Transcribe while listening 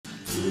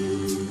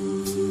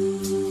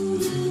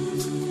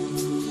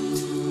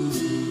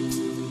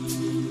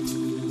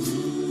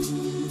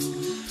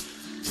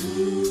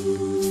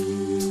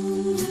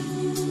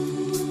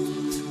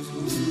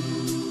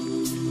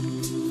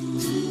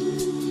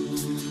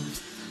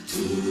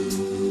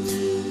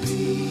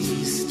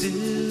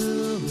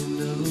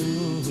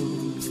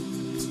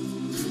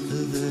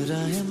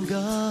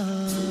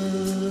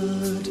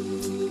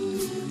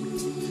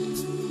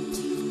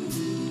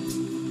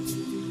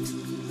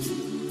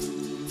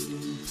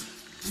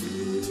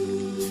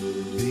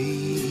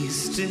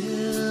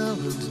still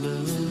and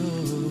know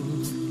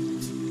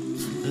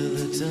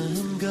that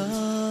I'm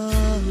God.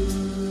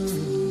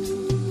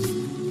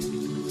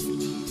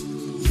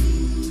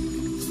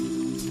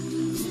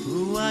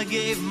 Oh, I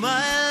gave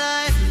my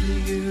life for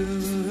you.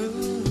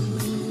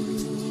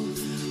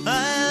 I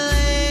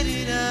laid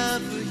it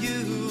out for you.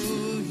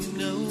 You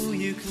know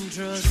you can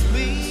trust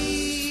me.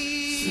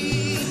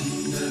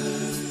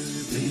 Surrender,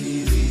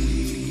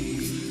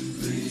 believe,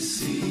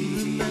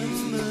 receive.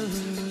 Remember,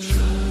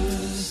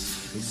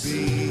 trust, be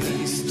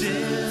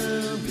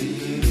still,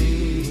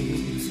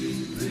 believe,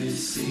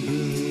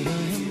 receive. I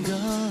am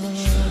God.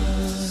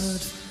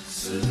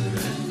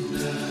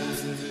 Surrender,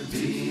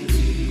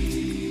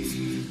 believe,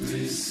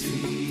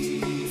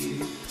 receive,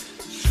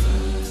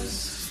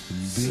 trust,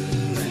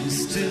 be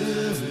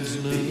still,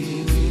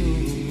 believe,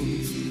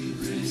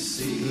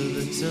 receive.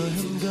 That I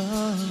am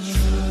God.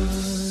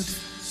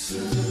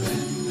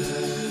 Surrender,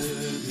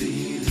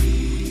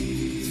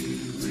 believe,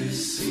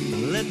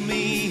 receive. Let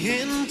me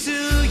into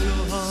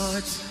your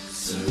heart.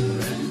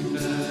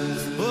 Surrender.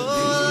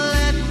 Oh,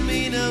 let me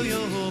know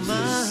you're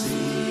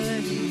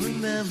mine.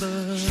 Remember,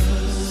 be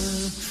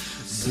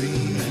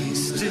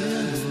still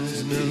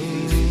and know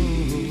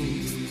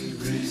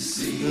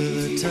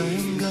that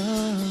I'm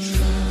God.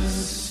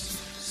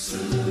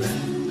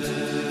 Surrender,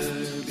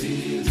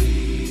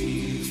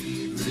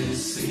 believe,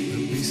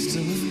 receive. Be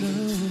still and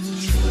know.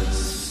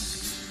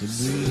 Be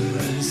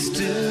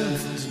still and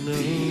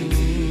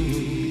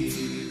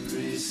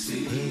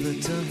know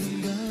that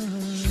I'm God.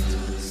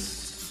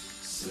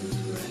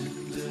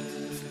 Surrender,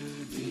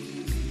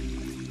 believe,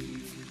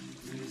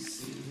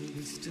 receive.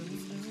 Be still and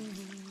know.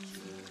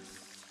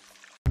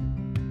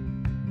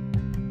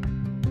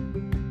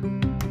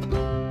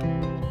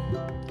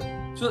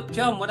 So,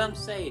 John, what I'm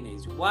saying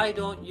is, why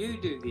don't you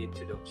do the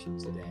introduction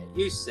today?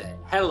 You say,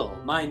 hello,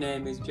 my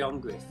name is John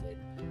Griffin,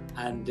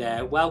 and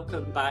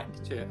welcome back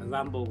to A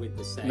Ramble with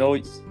the Saints. No,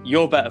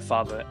 you're better,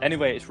 Father.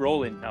 Anyway, it's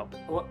rolling now.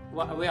 What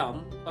are we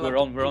on? Well, we're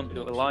on, we're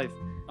live.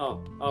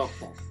 Oh,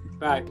 okay.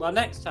 Right, well,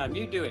 next time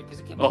you do it,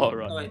 because it keeps right.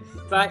 going.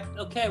 Right,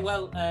 okay,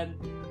 well,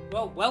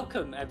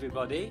 welcome,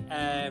 everybody.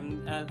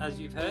 As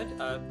you've heard,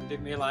 I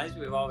didn't realise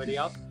we were already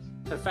on.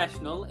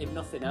 Professional, if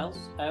nothing else.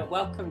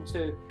 Welcome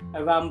to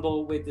A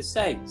Ramble with the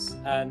Saints,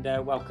 and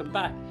welcome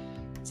back.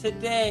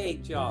 Today,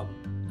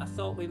 John, I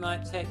thought we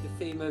might take the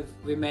theme of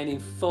remaining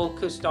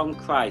focused on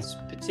Christ,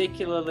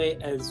 particularly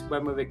as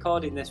when we're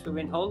recording this, we're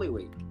in Holy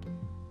Week.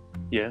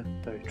 Yeah,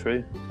 very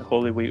true. A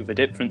Holy Week with a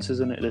difference,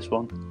 isn't it, this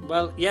one?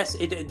 Well, yes,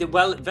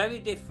 very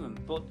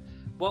different, but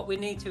what we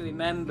need to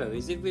remember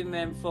is if we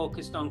remain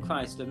focused on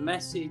Christ, the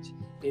message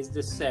is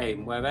the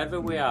same wherever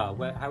we are,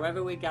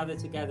 however we gather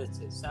together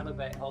to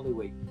celebrate Holy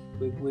Week.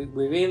 We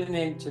really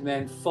need to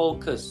remain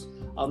focused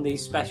on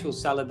these special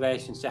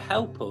celebrations to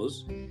help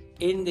us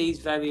in these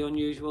very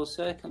unusual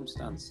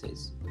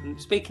circumstances. And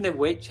speaking of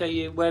which,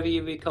 where are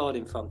you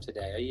recording from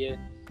today? Are you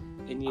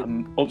in your?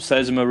 I'm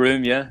upstairs in my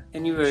room. Yeah.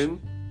 In your room.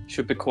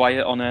 Should be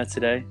quiet on air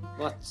today.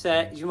 What?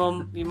 Your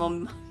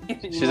mum?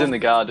 She's in the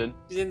garden.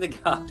 She's in the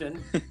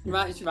garden.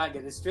 She might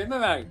get the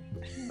trimmer out.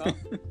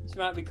 She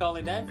might be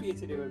calling down for you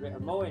to do a bit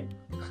of mowing.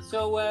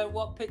 So,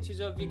 what pictures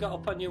have you got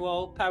up on your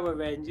wall? Power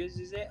Rangers,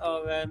 is it,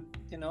 or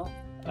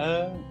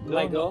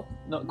Lego?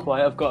 Not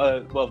quite. I've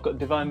got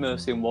Divine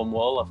Mercy on one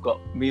wall. I've got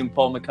me and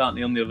Paul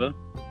McCartney on the other.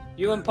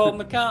 You and Paul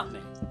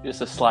McCartney?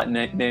 Just a slight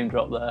name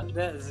drop there.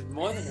 There's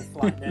more than a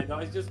slight name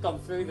drop. It's just gone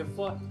through the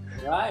foot.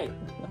 Right.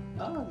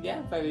 Oh,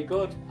 yeah, very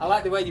good. I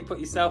like the way you put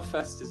yourself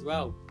first as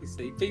well. You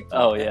see,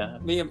 people. Yeah.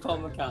 Me and Paul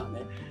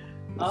McCartney.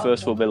 The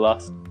first will be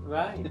last.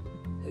 Right.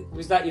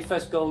 Was that your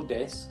first gold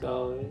disc?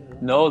 Or?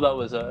 No, that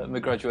was my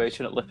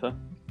graduation at LIPA.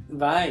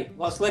 Right.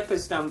 What's LIPA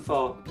stand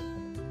for?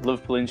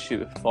 Liverpool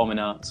Institute of Performing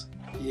Arts.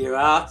 You're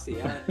arty,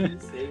 yeah.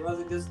 See, it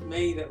wasn't just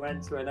me that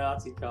went to an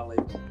arty college.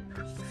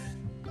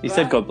 He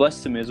said God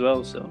bless to me as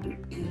well, so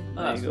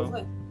there you go.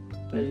 Lovely.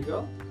 There you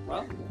go.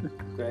 Well,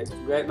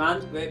 great man,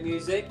 great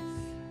music,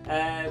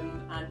 and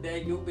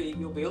you'll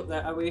be up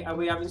there. Are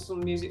we having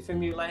some music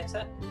from you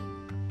later?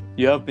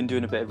 Yeah, I've been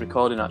doing a bit of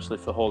recording actually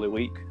for Holy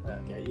Week.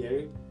 Okay,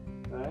 you.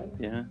 Right.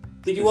 Yeah.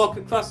 Did you walk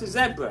across a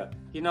zebra?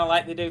 You know,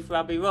 like they do for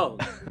Abbey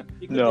Road.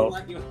 You could No. do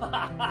like you.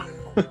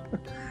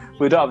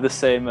 We don't have the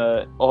same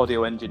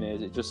audio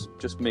engineers. It's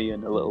just me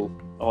and a little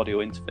audio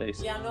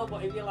interface. Yeah, I know,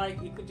 but if you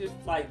like, you could just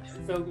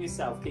film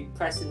yourself, keep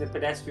pressing the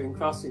pedestrian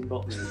crossing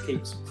button and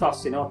keep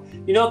crossing off.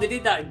 You know, they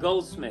did that at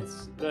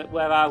Goldsmiths,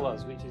 where I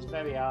was, which is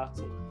very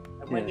arty.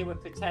 And when they were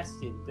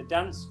protesting, the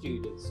dance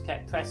students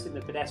kept pressing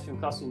the pedestrian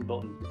crossing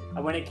button.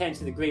 And when it came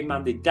to the green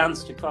man, they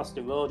danced across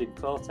the road in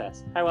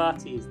protest. How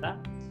arty is that?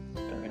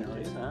 Very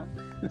nice.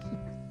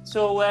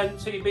 So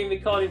you've been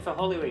recording for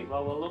Holy Week.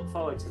 Well, we'll look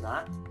forward to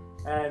that.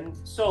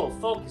 So,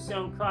 focusing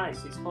on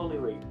Christ, it's Holy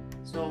Week.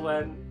 So,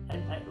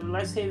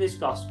 let's hear this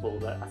gospel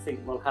that I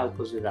think will help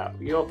us with that.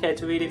 Are you okay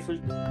to read it for?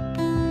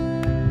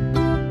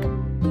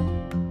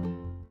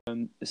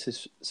 This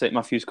is St.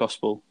 Matthew's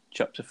Gospel,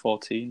 chapter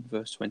 14,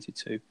 verse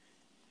 22.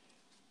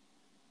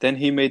 Then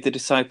he made the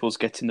disciples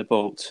get in the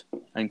boat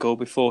and go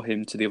before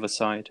him to the other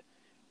side,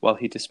 while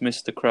he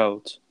dismissed the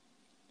crowds.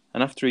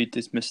 And after he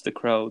dismissed the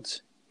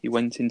crowds, he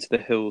went into the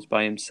hills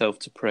by himself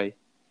to pray.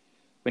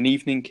 When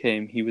evening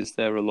came, he was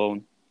there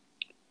alone.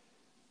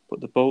 But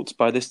the boat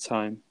by this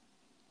time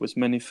was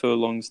many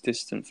furlongs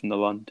distant from the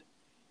land,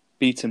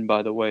 beaten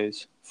by the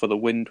waves, for the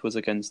wind was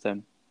against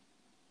them.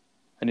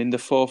 And in the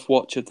fourth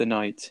watch of the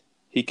night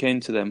he came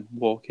to them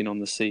walking on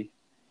the sea.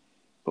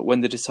 But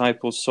when the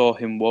disciples saw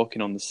him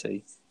walking on the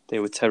sea, they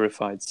were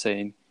terrified,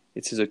 saying,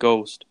 "It is a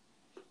ghost,"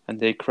 and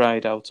they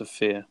cried out of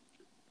fear.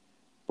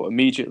 But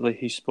immediately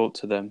he spoke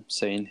to them,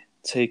 saying,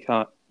 Take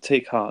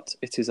heart,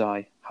 it is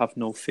I, have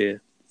no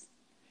fear.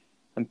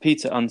 And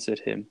Peter answered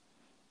him,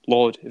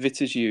 "Lord, if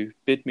it is you,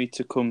 bid me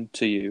to come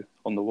to you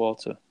on the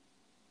water."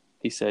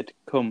 He said,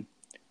 "Come."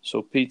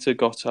 So Peter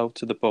got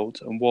out of the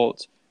boat and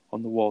walked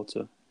on the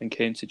water and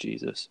came to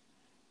Jesus.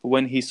 But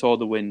when he saw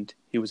the wind,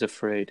 he was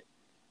afraid,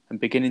 and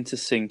beginning to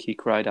sink, he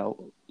cried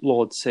out,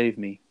 "Lord, save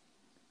me."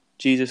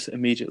 Jesus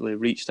immediately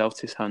reached out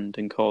his hand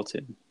and caught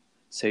him,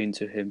 saying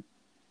to him,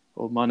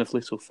 "O man of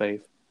little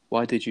faith,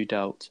 why did you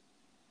doubt?"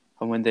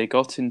 And when they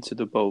got into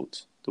the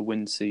boat, the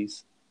wind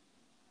ceased,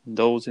 and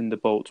those in the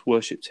boat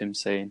worshipped him,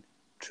 saying,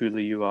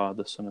 "Truly you are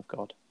the Son of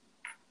God."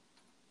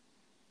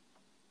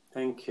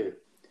 Thank you.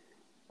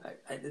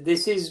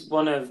 This is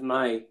one of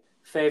my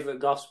favourite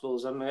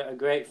Gospels. I'm a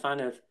great fan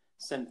of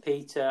St.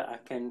 Peter. I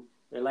can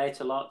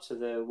relate a lot to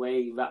the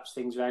way he wraps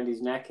things around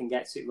his neck and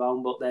gets it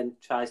wrong, but then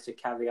tries to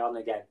carry on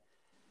again.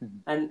 Mm-hmm.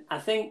 And I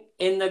think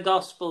in the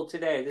Gospel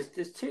today,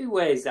 there's two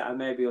ways that I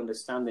maybe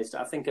understand this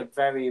that I think are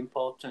very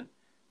important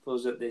for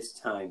us at this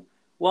time.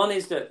 One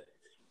is that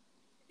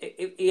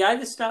he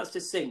either starts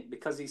to sink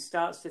because he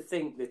starts to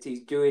think that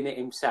he's doing it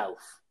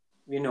himself,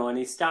 and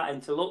he's starting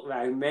to look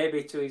round,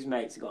 maybe to his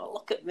mates, and go,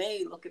 look at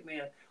me.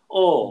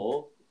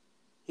 Or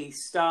he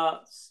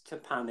starts to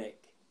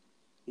panic.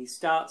 He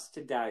starts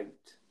to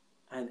doubt,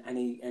 and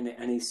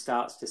he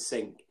starts to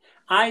sink.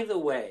 Either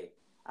way,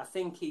 I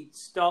think he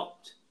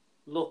stopped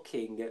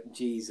looking at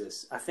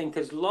Jesus. I think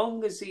as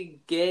long as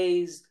he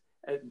gazed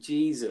at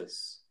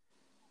Jesus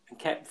and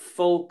kept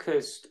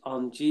focused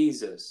on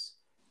Jesus,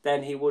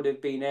 then he would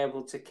have been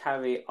able to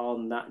carry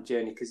on that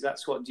journey, because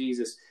that's what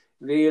Jesus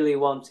really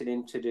wanted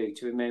him to do,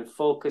 to remain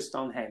focused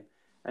on him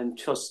and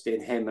trust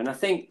in him. And I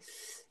think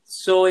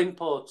so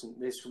important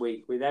this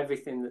week with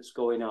everything that's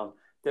going on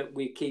that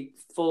we keep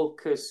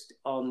focused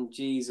on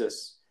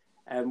Jesus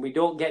and we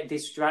don't get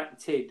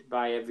distracted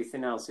by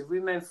everything else. If we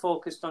remain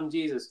focused on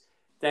Jesus,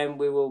 then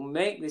we will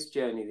make this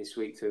journey this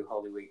week through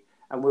Holy Week,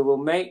 and we will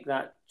make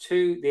that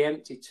to the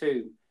empty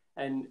tomb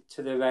and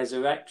to the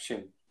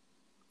resurrection.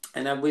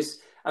 And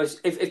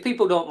if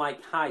people don't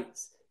like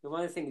heights,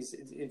 one of the things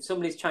is if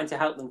somebody's trying to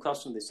help them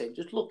cross something, they say,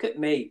 "Just look at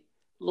me.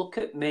 Look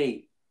at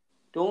me.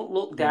 Don't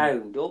look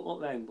down. Don't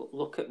look down, but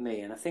look at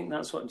me." And I think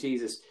that's what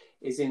Jesus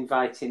is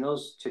inviting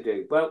us to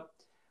do. Well,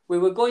 we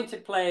were going to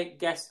play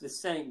Guess the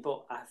Saint,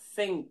 but I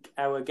think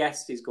our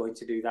guest is going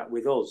to do that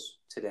with us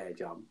today,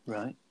 John.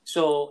 Right.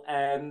 So,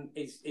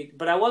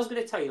 but I was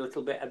going to tell you a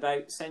little bit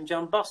about St.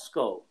 John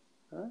Bosco.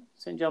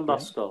 St. John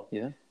Bosco.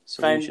 Yeah.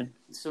 Salesian.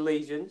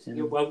 Salesians.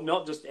 Yeah. Well,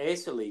 not just a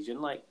Salesian,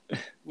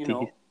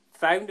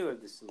 founder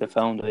of the Salesians. The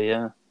founder,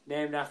 yeah.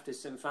 Named after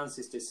St.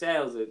 Francis de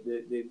Sales.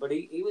 But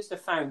he was the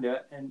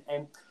founder.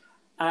 And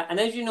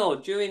as you know,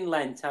 during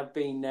Lent, I've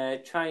been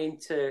trying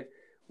to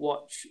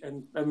watch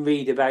and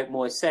read about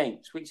more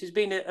saints, which has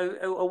been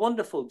a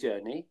wonderful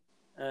journey.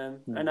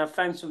 And I've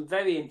found some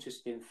very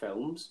interesting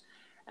films.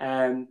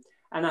 And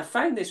I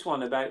found this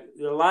one about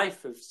the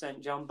life of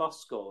St. John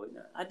Bosco.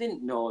 I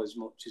didn't know as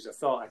much as I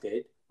thought I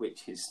did,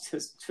 which is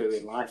just true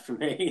in life for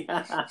me.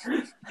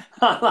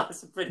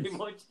 That's pretty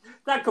much,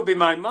 that could be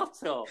my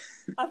motto.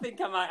 I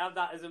think I might have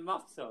that as a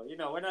motto.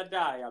 When I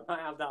die, I might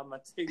have that on my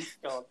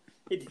tombstone.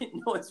 He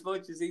didn't know as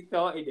much as he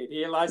thought he did.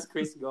 Here lies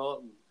Chris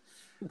Gorton.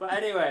 But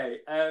anyway,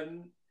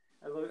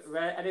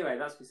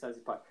 that's besides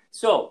the point.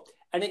 So,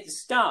 and it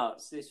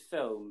starts, this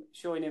film,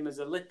 showing him as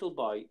a little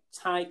boy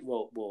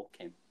tightrope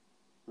walking,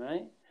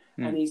 right?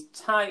 And he's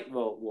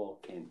tightrope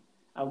walking.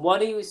 And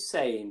what he was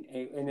saying,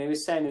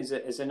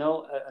 as an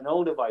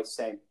older voice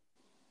saying,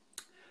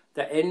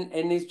 that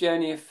in his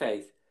journey of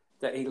faith,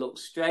 that he looked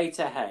straight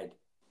ahead.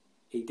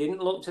 He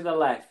didn't look to the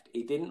left.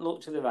 He didn't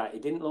look to the right. He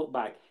didn't look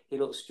back. He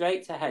looked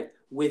straight ahead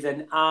with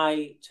an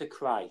eye to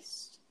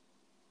Christ.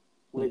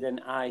 With an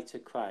eye to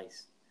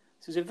Christ.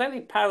 So it's a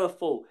very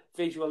powerful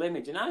visual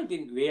image. And I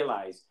didn't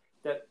realise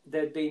that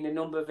there'd been a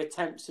number of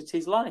attempts at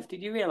his life.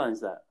 Did you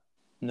realise that?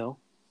 No.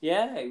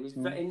 Yeah, it was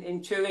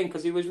in Turin,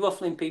 because he was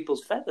ruffling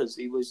people's feathers.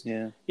 He was,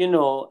 so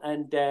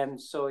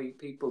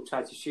people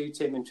tried to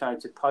shoot him and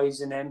tried to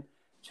poison him,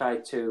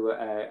 tried to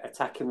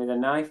attack him with a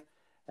knife.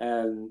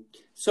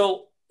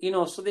 So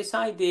this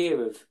idea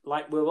of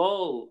we're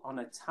all on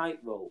a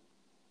tightrope,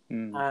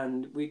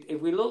 and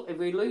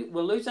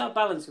we'll lose our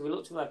balance if we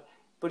look to the left.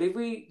 But if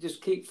we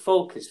just keep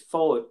focused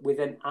forward with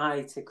an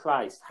eye to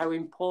Christ, how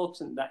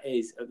important that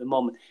is at the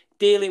moment,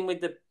 dealing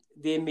with the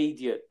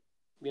immediate,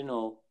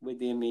 with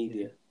the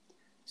immediate. Yeah.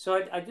 So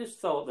I just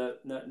thought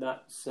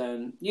that's...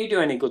 you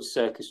do any good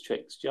circus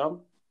tricks,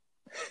 John?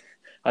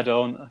 I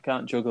don't. I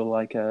can't juggle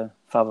like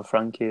Father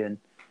Frankie and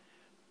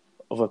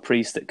other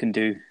priests that can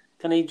do.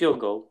 Can he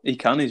juggle? He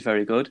can. He's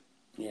very good.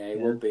 Yeah, he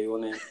would be,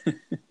 wouldn't he?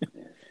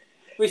 Yeah.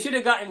 We should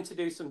have got him to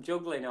do some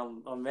juggling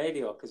on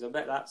radio, because I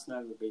bet that's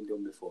never been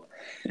done before.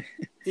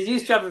 Did you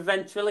used to have a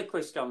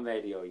ventriloquist on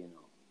radio, you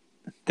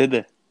know? Did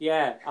they?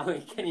 Yeah, I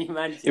mean, can you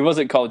imagine? He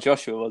wasn't called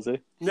Joshua, was he?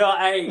 No,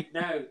 hey,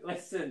 no,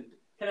 listen.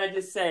 Can I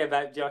just say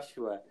about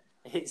Joshua?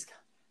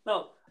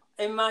 Look,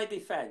 in my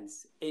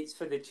defence, it's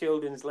for the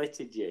children's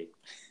liturgy,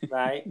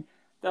 right?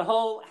 The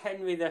whole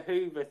Henry the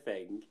Hoover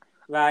thing,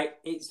 right?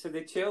 It's for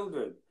the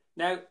children.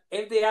 Now,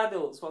 if the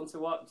adults want to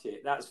watch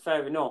it, that's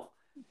fair enough.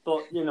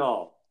 But you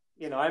know,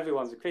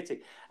 everyone's a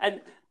critic,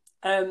 and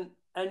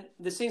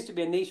there seems to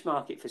be a niche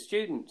market for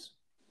students.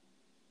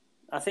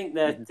 I think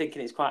they're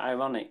thinking it's quite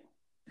ironic,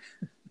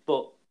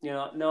 but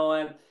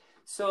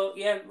so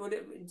yeah.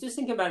 Just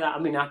think about that. I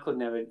mean, I could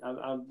never.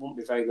 I wouldn't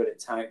be very good at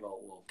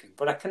tightrope walking,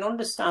 but I can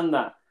understand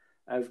that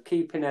of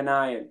keeping an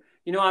eye on.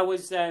 You know, I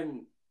was.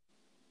 When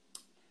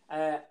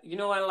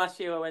last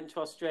year I went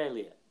to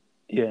Australia.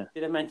 Yeah.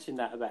 Did I mention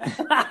that about?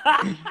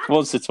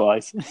 Once or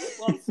twice.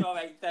 Once or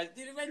 8 times.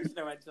 Did I mention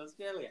I went to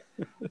Australia?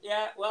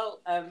 Yeah. Well,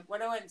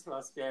 when I went to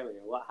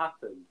Australia, what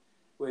happened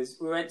was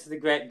we went to the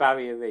Great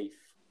Barrier Reef.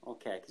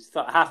 Okay, because I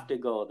thought I have to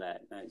go there.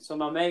 Now, so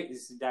my mate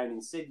is down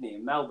in Sydney,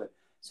 in Melbourne.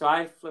 So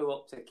I flew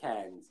up to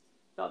Cairns.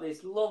 Got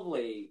this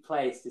lovely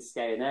place to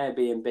stay, an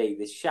Airbnb,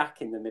 this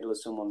shack in the middle of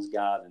someone's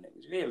garden. It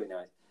was really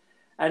nice.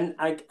 And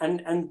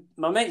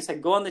my mate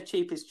said, go on the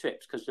cheapest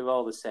trips because they're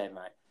all the same,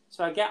 right?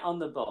 So I get on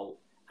the boat,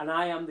 and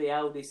I am the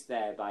eldest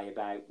there by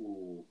about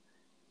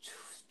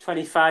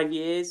 25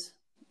 years,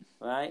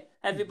 right?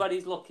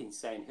 Everybody's looking,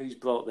 saying, who's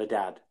brought the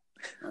dad,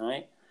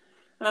 right?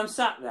 And I'm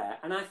sat there,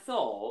 and I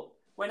thought,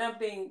 when I've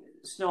been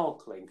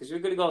snorkeling, because we're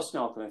going to go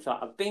snorkeling, I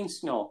thought, I've been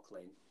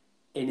snorkeling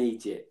in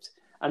Egypt.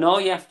 And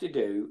all you have to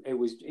do, it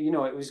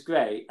was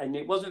great, and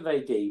it wasn't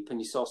very deep, and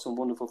you saw some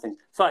wonderful things.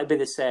 I thought it'd be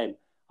the same.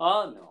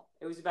 Oh, no.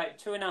 It was about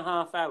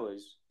 2.5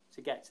 hours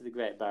to get to the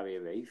Great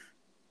Barrier Reef.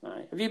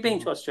 Right. Have you been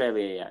to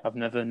Australia yet? I've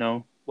never,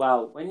 no.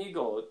 Well, when you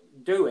go,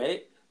 do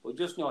it, but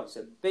just know it's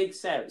a big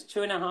sail. It's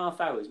 2.5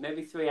 hours,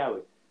 maybe 3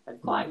 hours,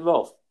 and quite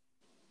rough.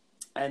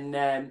 And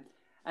then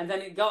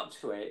it got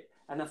to it,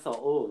 and I thought,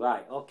 oh,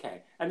 right,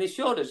 okay. And they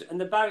showed us, and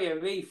the Barrier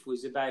Reef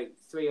was about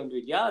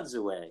 300 yards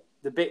away.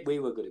 The bit we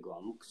were going to go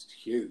on, because it's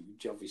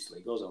huge, obviously,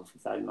 it goes on for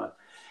 1,000 miles.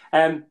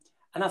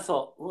 And I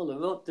thought,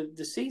 well,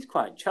 the sea's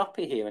quite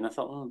choppy here. And I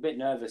thought, I'm a bit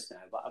nervous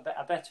now, but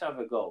I better have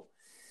a go.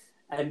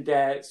 And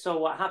so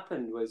what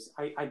happened was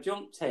I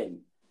jumped in,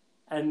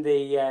 and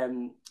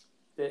the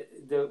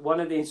one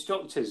of the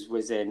instructors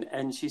was in,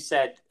 and she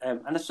said,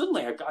 and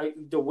suddenly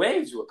the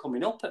waves were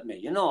coming up at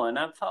me, and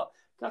I thought,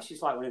 gosh,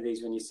 it's like one of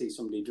these when you see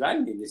somebody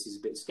drowning. This is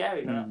a bit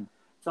scary. But I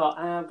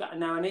thought,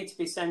 now I need to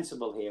be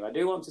sensible here. I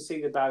do want to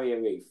see the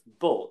Barrier Reef,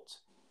 but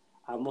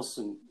I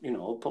mustn't,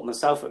 put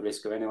myself at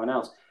risk or anyone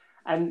else.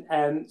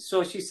 And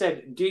so she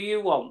said, do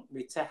you want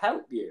me to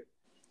help you?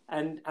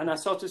 And I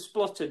sort of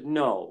spluttered,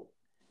 no.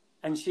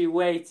 And she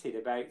waited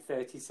about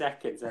 30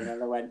 seconds, and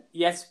then I went,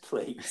 yes,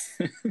 please.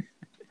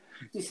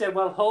 She said,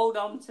 well, hold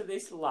on to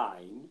this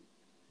line,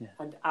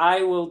 and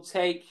I will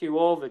take you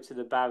over to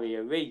the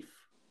Barrier Reef,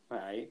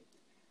 right?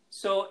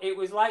 So it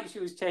was like she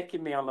was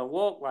taking me on a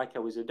walk like I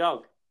was a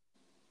dog.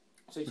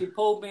 So she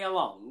pulled me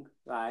along,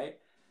 right?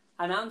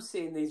 And I'm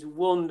seeing these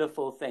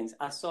wonderful things.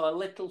 I saw a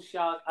little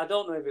shark. I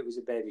don't know if it was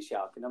a baby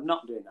shark, and I'm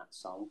not doing that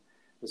song.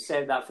 We'll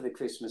save that for the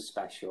Christmas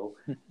special.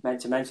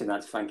 Meant to mention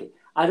that to Frankie.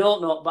 I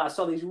don't know, but I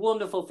saw these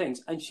wonderful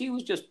things, and she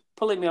was just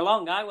pulling me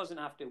along. I wasn't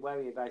having to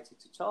worry about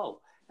it at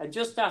all. And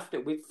just after,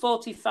 with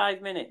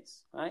 45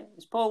 minutes, right?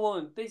 This poor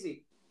woman,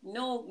 busy,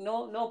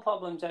 no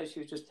problems. She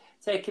was just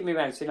taking me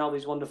around, seeing all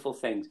these wonderful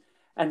things.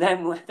 And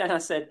then I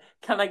said,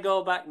 can I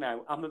go back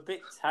now? I'm a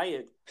bit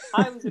tired.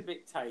 I was a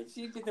bit tired.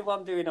 She'd been the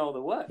one doing all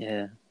the work.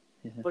 Yeah.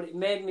 But it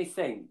made me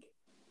think,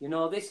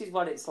 this is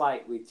what it's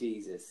like with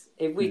Jesus.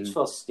 If we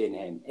trust in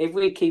him, if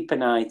we keep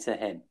an eye to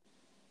him,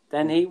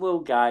 then he will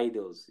guide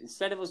us.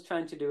 Instead of us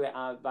trying to do it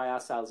by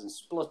ourselves and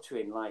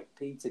spluttering like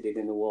Peter did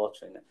in the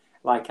water, and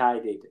like I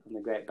did on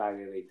the Great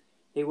Barrier Reef,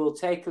 he will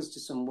take us to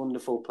some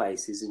wonderful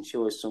places and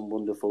show us some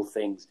wonderful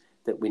things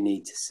that we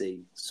need to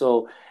see.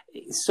 So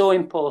it's so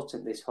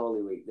important this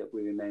Holy Week that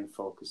we remain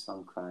focused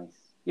on Christ.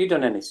 You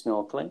done any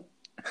snorkeling?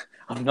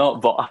 I'm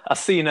not, but I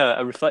seen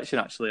a reflection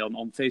actually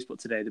on Facebook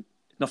today.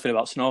 Nothing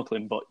about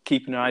snorkeling, but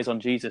keeping our eyes on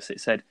Jesus.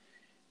 It said,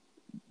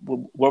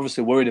 we're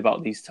obviously worried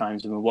about these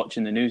times and we're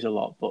watching the news a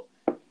lot, but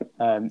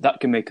that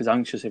can make us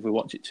anxious if we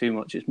watch it too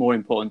much. It's more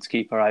important to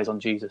keep our eyes on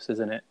Jesus,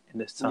 isn't it, in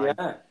this time?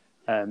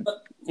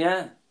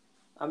 Yeah.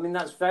 I mean,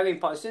 that's very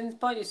important. It's the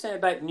point you're saying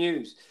about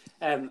news.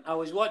 I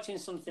was watching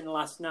something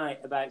last night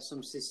about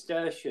some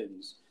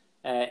Cistercians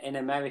in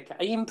America.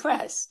 Are you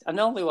impressed? I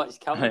normally watch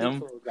comedy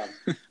programs.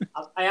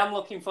 I am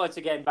looking forward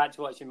to getting back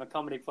to watching my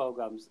comedy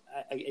programs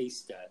at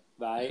Easter,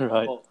 right?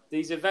 But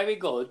these are very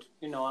good.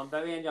 I'm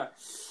very enjoying.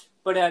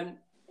 But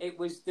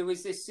there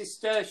was this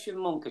Cistercian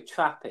monk, a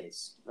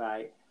Trappist,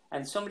 right?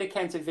 And somebody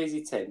came to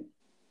visit him,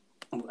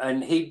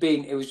 and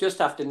it was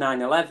just after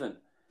 9/11,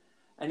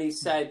 and he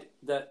said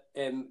that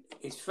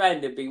his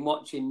friend had been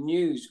watching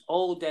news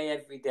all day,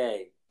 every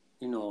day,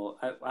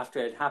 after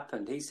it had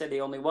happened. He said he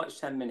only watched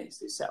 10 minutes.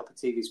 They set up a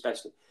TV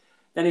special.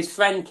 Then his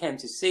friend came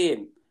to see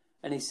him,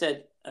 and he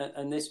said,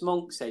 and this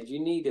monk said, you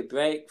need a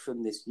break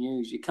from this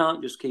news. You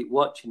can't just keep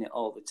watching it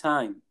all the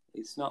time.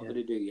 It's not going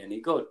to do you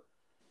any good.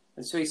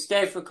 And so he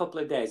stayed for a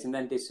couple of days and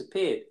then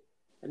disappeared.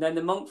 And then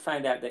the monk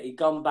found out that he'd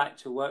gone back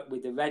to work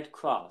with the Red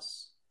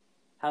Cross,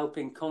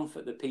 helping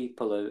comfort the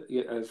people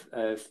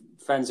of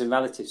friends and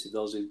relatives of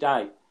those who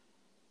died.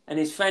 And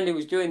his friend who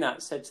was doing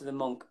that said to the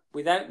monk,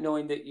 without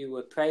knowing that you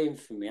were praying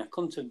for me, I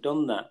couldn't have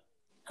done that.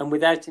 And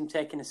without him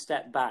taking a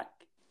step back,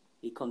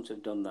 he couldn't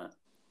have done that.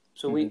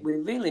 So we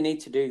really need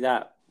to do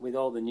that with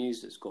all the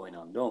news that's going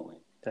on, don't we?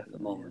 Definitely, at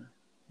the moment.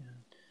 Yeah.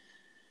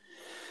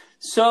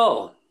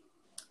 So,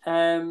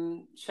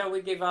 shall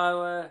we give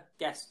our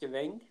guest a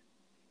ring?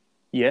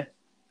 Yeah.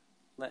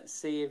 Let's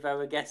see if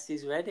our guest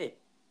is ready.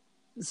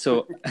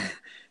 So,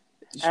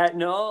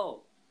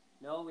 no,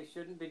 we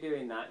shouldn't be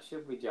doing that,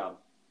 should we, John?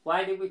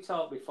 Why did we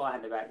talk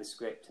beforehand about the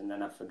script and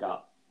then I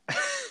forgot?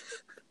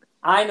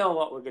 I know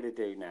what we're going to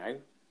do now.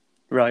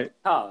 Right.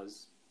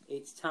 Because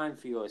it's time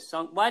for your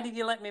song. Why did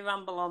you let me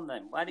ramble on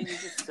then? Why didn't you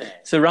just say it?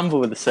 It's a ramble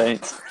with the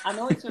saints. I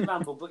know it's a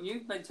ramble, but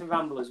you've meant to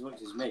ramble as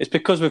much as me. It's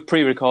because we've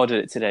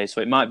pre-recorded it today,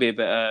 so it might be a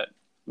bit...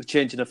 we're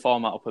changing the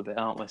format up a bit,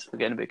 aren't we? So we're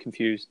getting a bit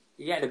confused.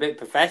 You're getting a bit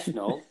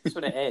professional. That's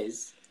what it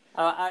is.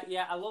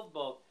 I love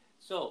both.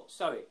 So,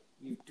 sorry,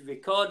 you've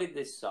recorded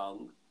this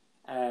song.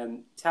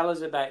 Tell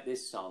us about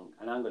this song,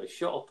 and I'm going to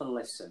shut up and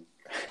listen.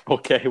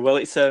 Okay, well,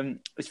 it's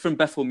from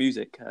Bethel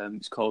Music.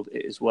 It's called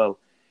It As Well,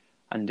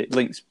 and it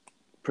links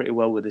pretty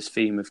well with this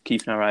theme of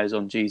keeping our eyes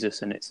on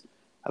Jesus, and it's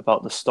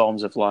about the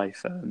storms of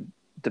life.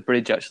 The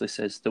bridge actually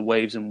says, the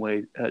waves and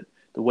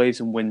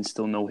winds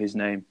still know his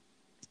name.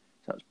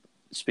 So that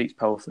speaks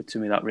powerfully to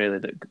me,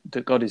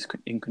 that God is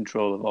in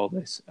control of all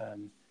this.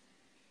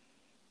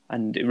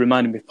 And it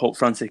reminded me of Pope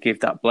Francis gave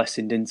that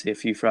blessing, didn't he, a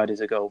few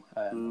Fridays ago.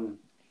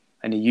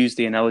 And he used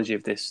the analogy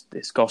of this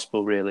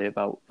gospel, really,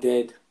 about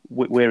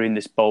we're in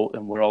this boat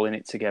and we're all in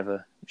it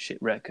together,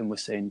 shipwreck, and we're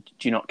saying,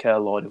 do you not care,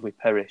 Lord, if we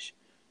perish?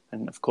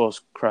 And, of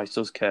course, Christ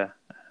does care.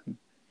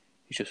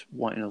 He's just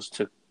wanting us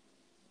to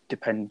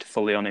depend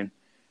fully on him.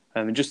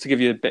 And just to give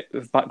you a bit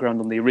of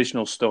background on the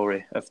original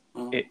story of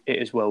It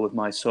As Well With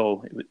My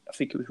Soul, I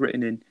think it was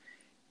written in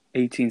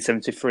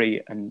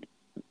 1873, and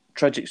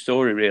tragic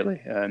story,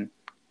 really.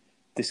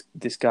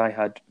 This guy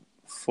had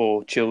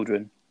 4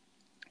 children.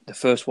 The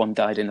first one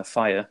died in a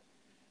fire,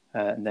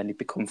 and then he'd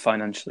become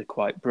financially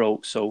quite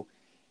broke. So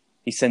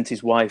he sent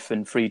his wife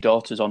and 3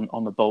 daughters on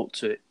a boat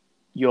to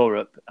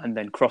Europe, and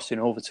then crossing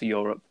over to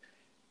Europe,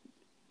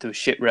 they were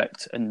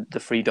shipwrecked, and the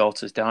 3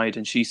 daughters died.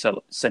 And she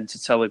sent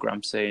a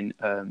telegram saying,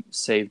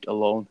 "Saved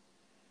alone."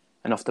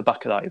 And off the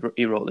back of that,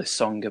 he wrote this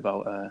song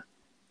about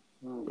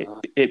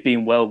it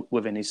being well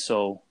within his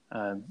soul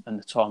and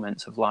the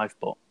torments of life,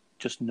 but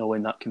just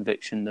knowing that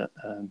conviction that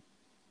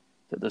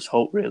there's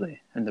hope,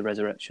 really, and the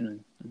resurrection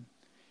and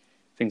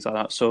things like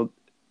that. So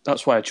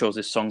that's why I chose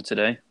this song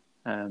today.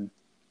 And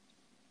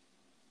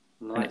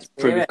it's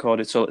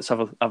pre-recorded, so let's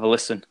have a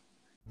listen.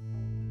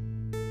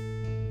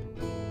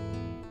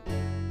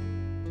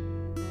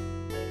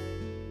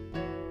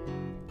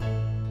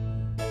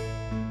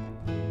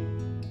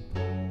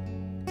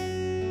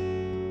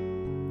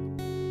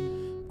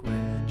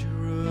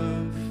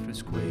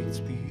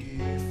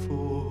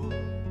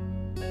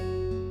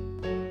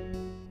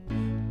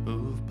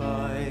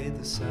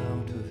 The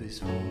sound of his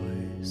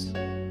voice,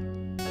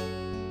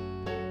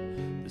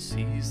 the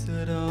seas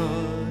that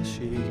are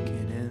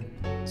shaken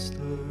and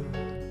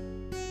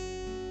stirred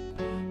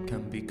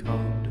can be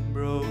calmed and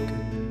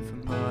broken for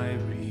my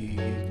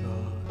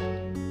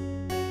regard.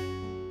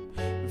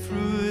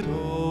 Through it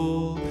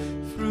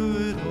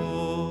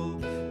all,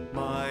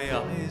 my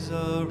eyes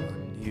are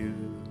on you.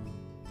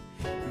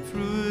 And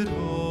through it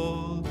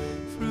all,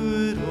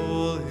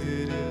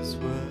 it is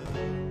well.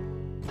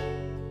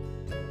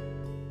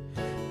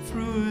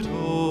 Through it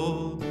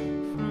all,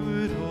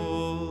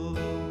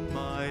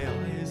 my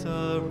eyes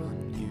are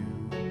on you,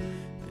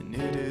 and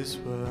it is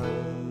well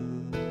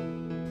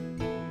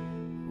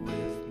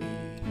with me.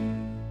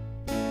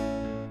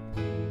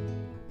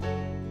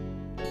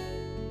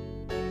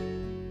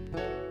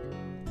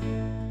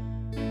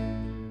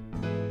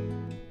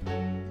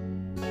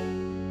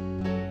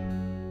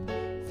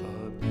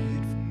 Far be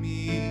it from me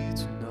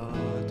to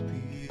not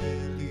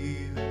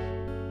believe,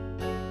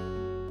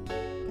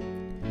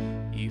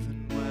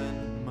 even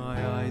when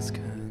my eyes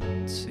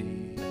can't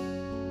see,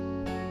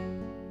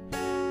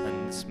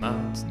 and this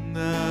mountain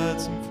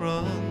that's in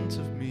front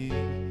of me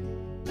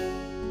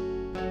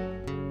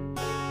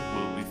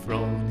will be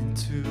thrown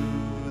into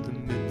the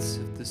midst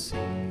of the sea.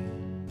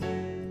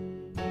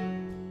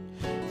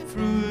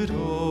 Through it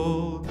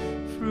all,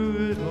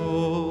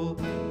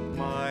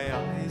 my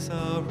eyes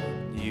are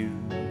on you.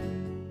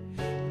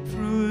 And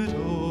through it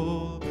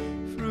all,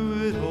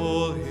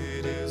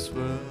 it is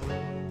well.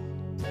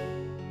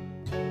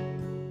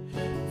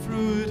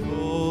 Through it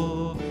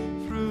all,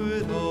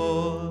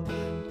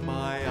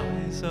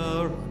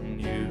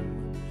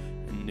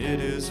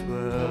 is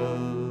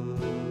well,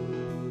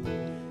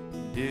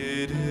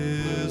 it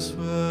is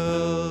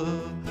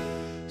well.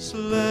 So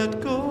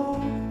let go,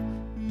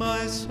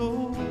 my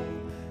soul,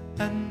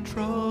 and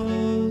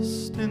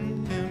trust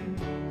in Him.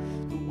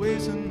 The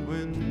waves and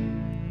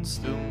winds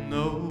still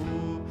know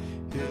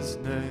His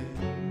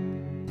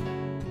name.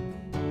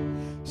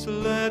 So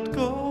let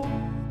go,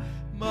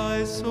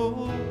 my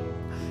soul,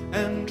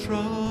 and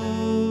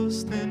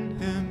trust in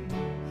Him.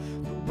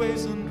 The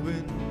waves and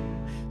winds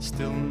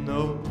still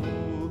know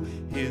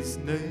His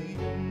name.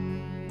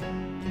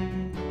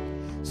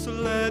 So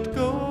let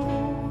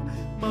go,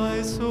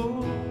 my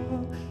soul,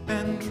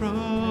 and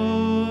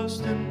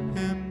trust in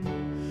Him.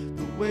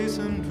 The waves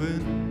and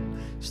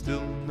winds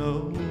still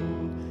know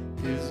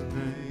His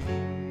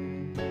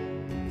name.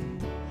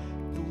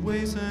 The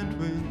waves and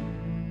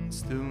winds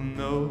still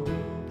know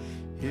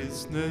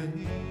His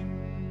name.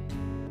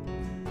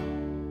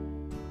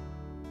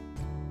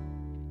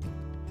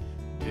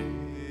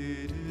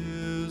 It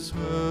is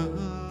well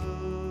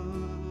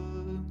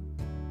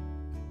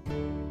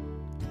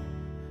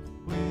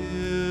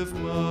with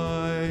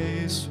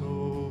my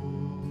soul.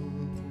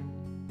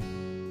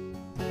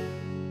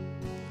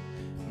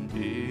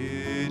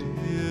 It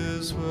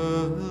is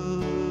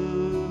well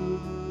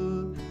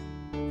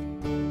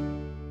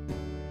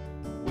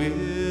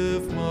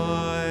with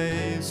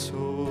my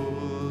soul.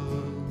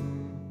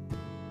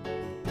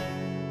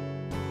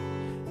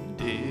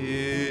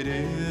 It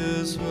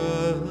is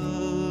well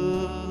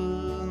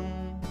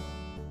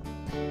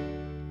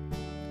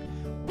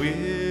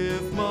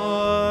with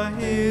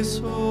my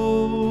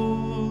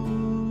soul.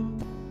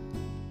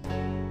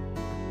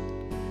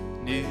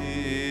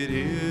 It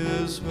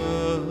is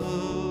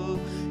well,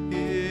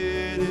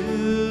 it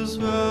is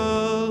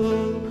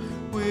well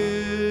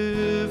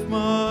with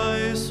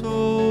my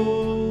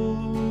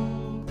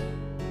soul.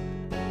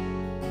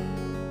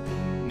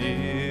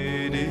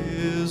 It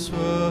is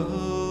well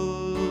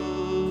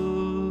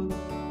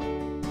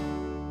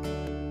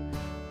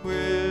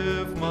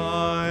with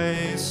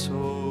my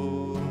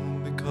soul,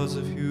 because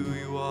of who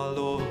you are,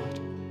 Lord.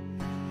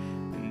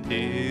 And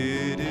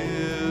it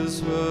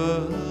is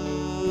well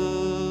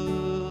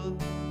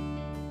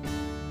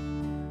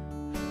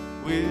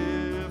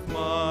with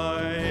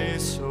my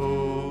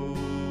soul.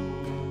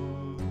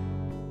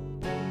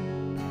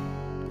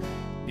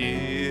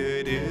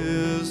 It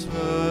is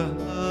well,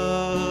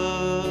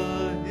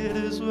 it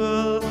is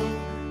well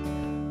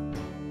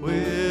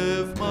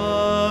with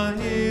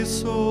my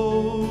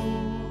soul.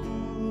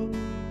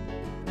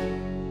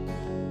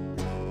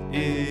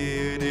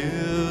 It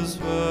is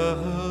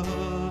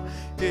well,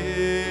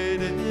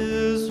 it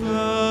is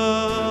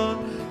well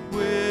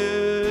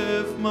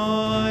with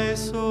my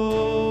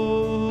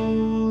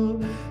soul,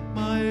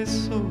 my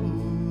soul.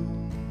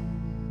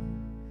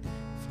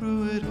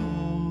 Through it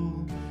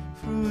all,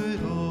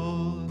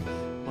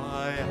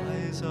 my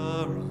eyes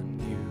are on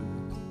you.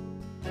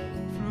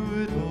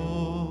 Through it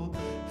all,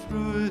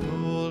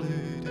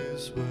 it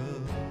is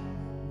well.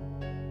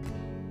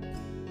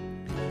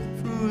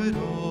 Through it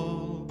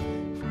all,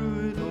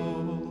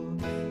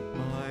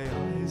 my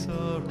eyes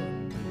are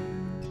on you,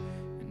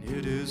 and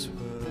it is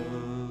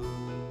well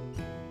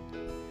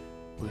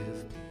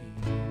with me.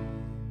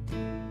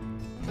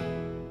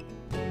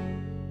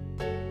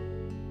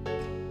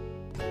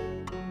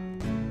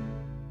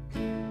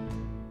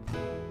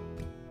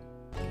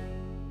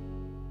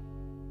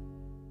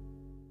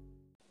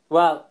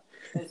 Well,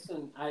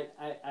 listen,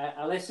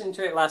 I listened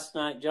to it last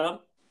night, John.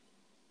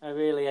 I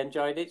really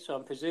enjoyed it, so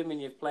I'm presuming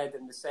you've played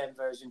them the same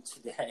version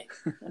today.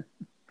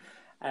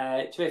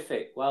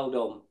 Terrific, well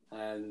done.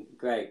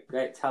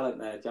 Great talent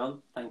there,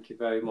 John. Thank you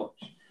very much.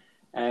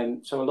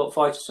 So I look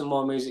forward to some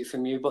more music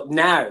from you. But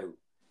now,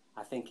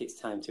 I think it's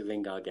time to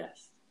ring our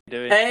guest.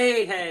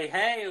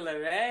 Hey,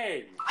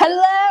 Lorraine.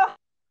 Hello.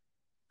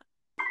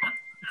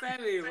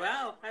 Very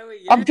well. How are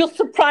you? I'm just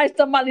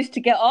surprised I managed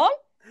to get on.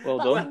 Well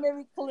That's done. a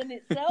miracle in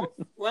itself.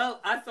 Well,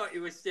 I thought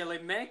you were still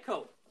in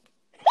makeup.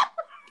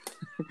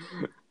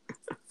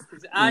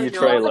 I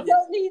know. I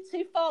don't need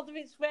to, Father.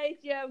 It's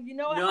radio. You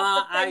know, I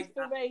have the face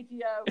for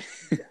radio.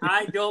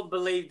 I don't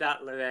believe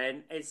that,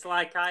 Lorraine. It's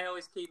like I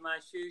always keep my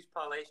shoes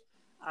polished.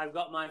 I've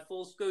got my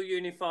full school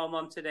uniform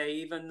on today,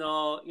 even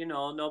though, you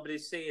know,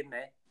 nobody's seeing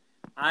me.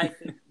 I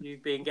think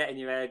you've been getting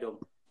your hair done.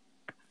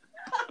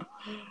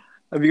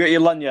 Have you got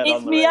your lanyard on?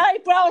 It's me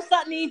eyebrows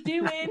that need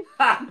doing.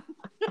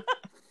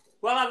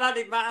 Well,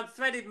 I've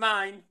threaded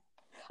mine.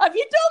 Have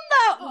you done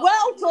that?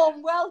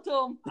 Well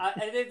done.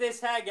 And if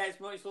this hair gets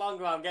much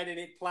longer, I'm getting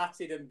it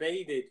plaited and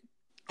beaded.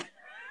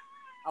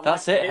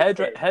 That's it.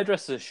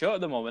 Hairdressers are short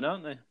at the moment,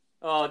 aren't they?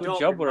 Oh, good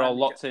job. We're all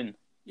locked in.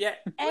 Yeah.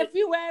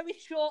 Everywhere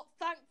is short.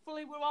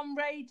 Thankfully, we're on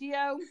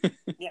radio.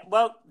 Yeah.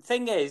 Well,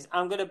 thing is,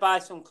 I'm going to buy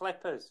some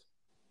clippers.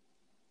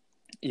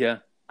 Yeah.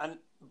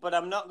 But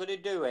I'm not going to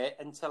do it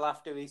until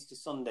after Easter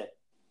Sunday.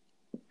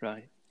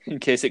 Right. In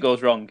case it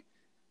goes wrong.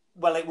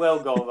 Well, it will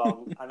go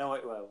wrong. I know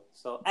it will.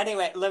 So,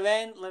 anyway,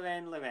 Lorraine.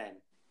 Are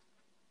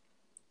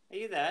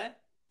you there?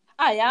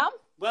 I am.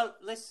 Well,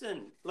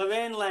 listen,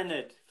 Lorraine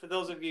Leonard, for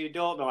those of you who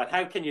don't know, and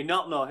how can you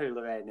not know who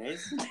Lorraine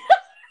is?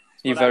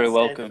 You're very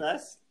welcome.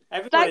 First.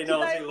 Everybody Thank you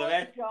knows very who much,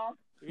 Lorraine. John.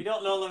 If you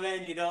don't know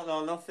Lorraine, you don't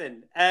know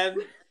nothing.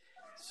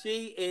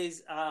 She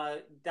is a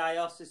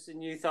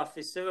diocesan youth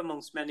officer,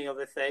 amongst many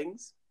other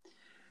things.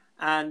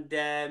 And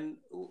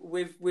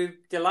we're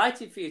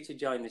delighted for you to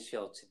join the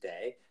show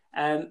today.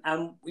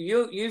 And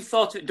you've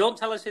thought of, don't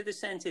tell us who the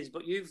saint is,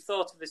 but you've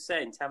thought of a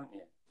saint, haven't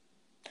you?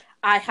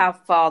 I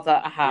have, Father,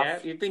 I have. Yeah,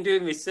 you've been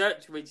doing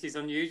research, which is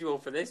unusual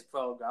for this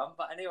programme.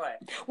 But anyway.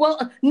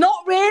 Well, not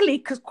really,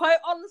 because quite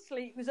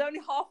honestly, it was only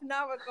half an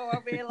hour ago I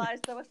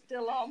realised I was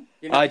still on.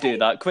 I do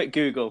that. Quick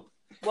Google.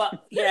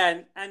 Well,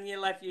 yeah, and you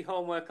left your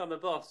homework on the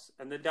bus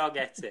and the dog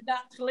ate it.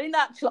 Naturally.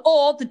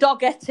 Or the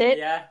dog ate it.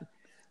 Yeah.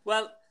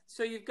 Well,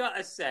 so you've got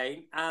a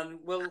saint, and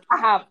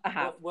I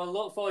have. We'll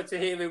look forward to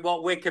hearing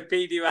what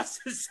Wikipedia has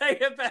to say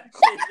about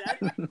it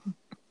then.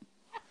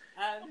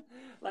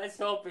 Let's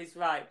hope it's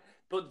right.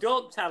 But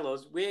don't tell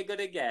us. We're going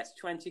to guess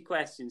 20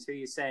 questions who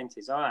your saint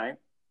is, all right?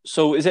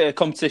 So is it a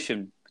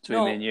competition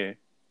between me and you?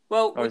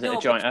 Well, or is it a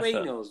joint between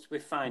effort? us, we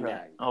find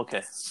out.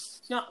 Okay.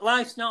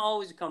 Life's not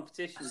always a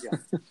competition,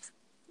 John.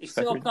 It's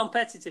so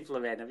competitive,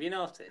 Lorraine. Have you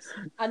noticed?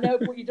 I know,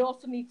 but you'd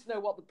also need to know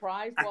what the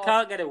prize was. I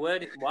can't get a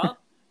word in. What?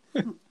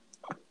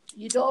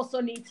 You'd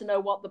also need to know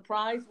what the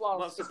prize was.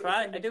 What's the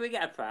prize? Do we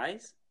get a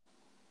prize?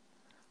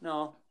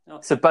 No.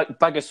 It's a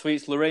bag of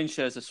sweets. Lorraine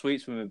shares the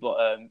sweets with me, but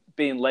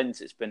being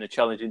Lent, it's been a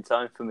challenging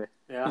time for me.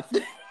 Yeah.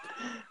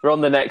 We're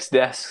on the next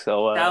desk,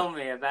 so... Tell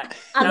me about...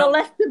 And I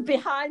left them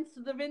behind,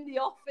 so they're in the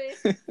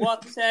office.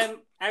 What?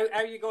 How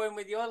are you going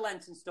with your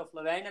Lenten stuff,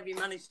 Lorraine? Have you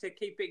managed to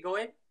keep it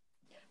going?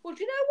 Well,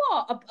 do you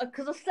know what?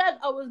 Because I said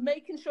I was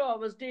making sure I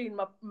was doing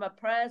my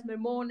prayers, my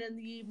morning and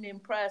the evening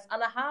prayers,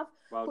 and I have.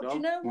 Well but done. Do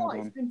you know what?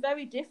 Well it's been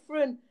very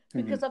different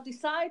because I've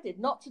decided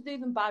not to do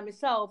them by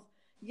myself.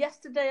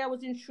 Yesterday I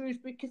was in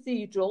Shrewsbury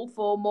Cathedral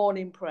for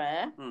morning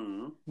prayer.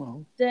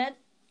 Well.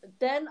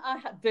 Then I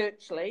had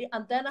virtually,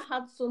 and then I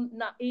had some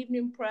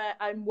evening prayer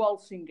in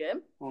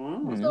Walsingham.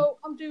 So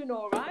I'm doing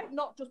all right,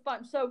 not just by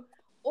myself. So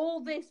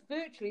all this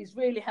virtually is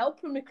really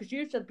helping me because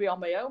usually I'd be on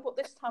my own, but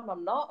this time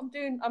I'm not.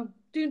 I'm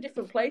doing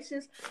different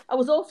places. I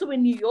was also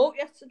in New York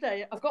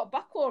yesterday. I got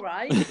back all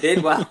right. You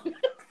did well.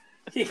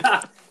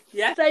 Yeah.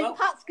 St.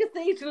 Pat's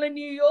Cathedral in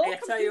New York. I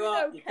tell you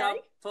what, okay. you can't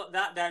put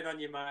that down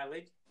on your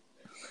mileage.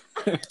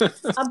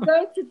 I'm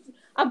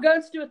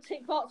going to do a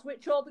tick box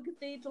which all the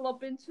cathedral I've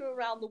been to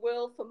around the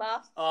world for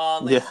Mass.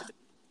 Oh,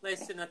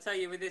 listen, I tell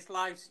you, with this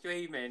live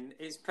streaming,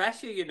 it's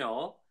pressure, you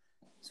know.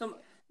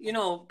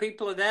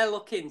 People are there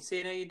looking,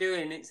 seeing how you're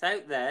doing. It's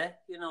out there,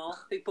 you know.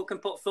 People can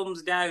put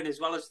thumbs down as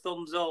well as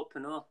thumbs up,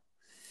 and all.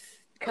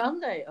 Can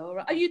they? All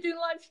right. Are you doing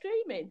live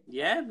streaming?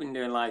 Yeah, I've been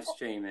doing live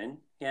streaming.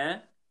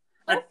 Yeah.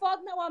 Oh, God,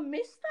 no, I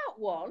missed that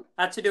one.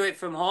 I had to do it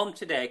from home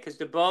today because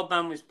the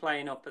broadband was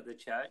playing up at the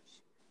church.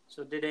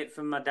 So I did it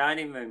from my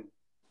dining room.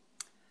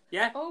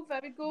 Yeah. Oh,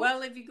 very good.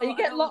 Well, if you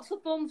get lots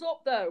of thumbs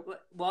up, though.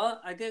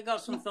 What? I did got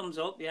some thumbs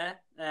up, yeah.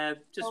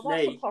 Just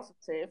that's me. A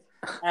positive.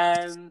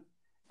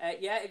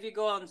 If you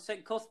go on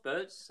St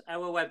Cuthbert's,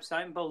 our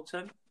website in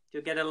Bolton,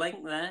 you'll get a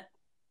link there.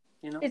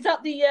 You know. Is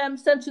that the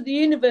Centre of the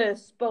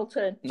Universe,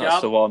 Bolton?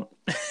 That's the one.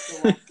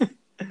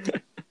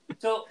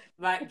 So,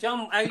 right,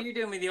 John, how are you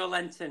doing with your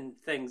Lenten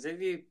things?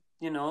 Have you,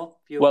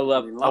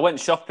 Well, I went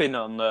shopping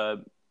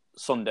on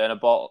Sunday and I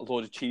bought a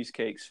load of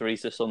cheesecakes for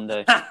Easter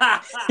Sunday.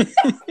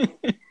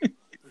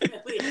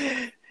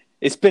 Really?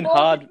 It's been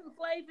hard. Different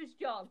flavours,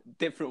 John.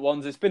 Different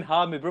ones. It's been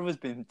hard. My brother's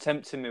been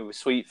tempting me with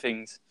sweet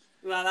things.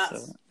 Well,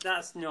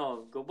 that's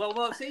no good. Well,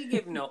 what's he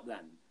giving up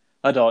then?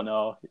 I don't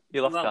know.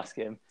 You'll have to ask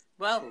him.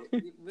 Well,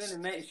 really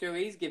make sure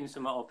he's giving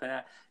something up.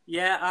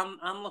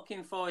 I'm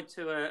looking forward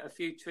to a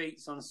few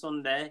treats on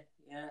Sunday.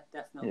 Yeah,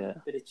 definitely. Yeah.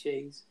 A bit of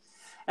cheese.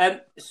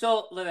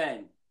 So,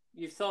 Lorraine,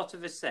 you've thought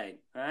of a saint,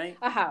 right?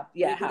 I have,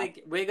 yeah.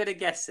 We're going to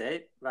guess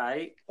it,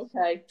 right?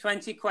 Okay.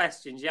 20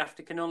 questions. You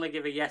can only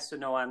give a yes or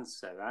no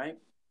answer, right?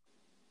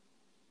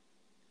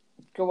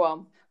 Go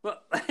on.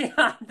 But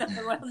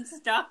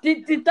stop.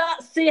 Did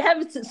that see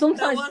Everton?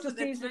 Sometimes That it's just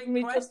wasn't easy the for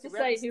me trick just to say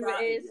question. who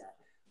it is. Yet.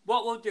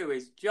 What we'll do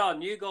is,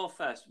 John, you go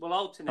first. We'll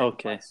alternate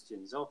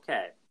questions.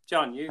 Okay.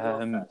 John, you go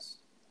first.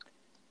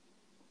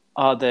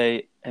 Are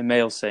they a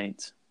male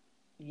saint?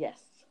 Yes.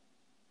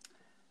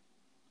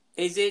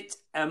 Is it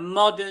a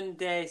modern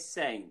day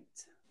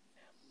saint?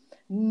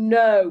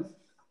 No.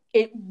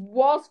 It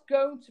was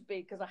going to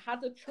be because I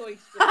had a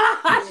choice.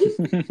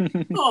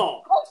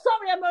 Oh,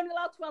 sorry, I'm only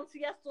allowed to answer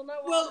yes or no.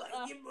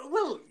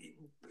 Well,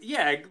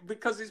 yeah,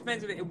 because it's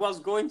meant to be. It was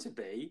going to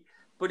be,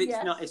 but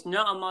it's not. It's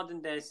not a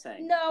modern day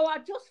saint. No, I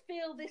just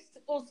feel this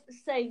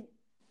saint.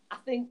 I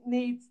think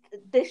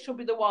this should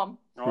be the one.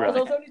 Because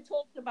I was only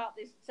talking about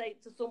this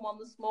saint to someone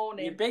this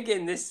morning. You're big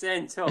in this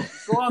saint up.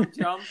 Go on,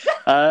 John.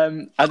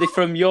 Are they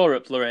from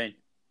Europe, Lorraine?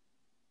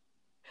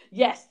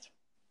 Yes.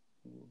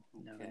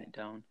 Narrowing it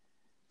down.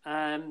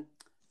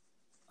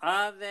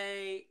 Are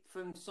they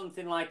from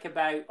something like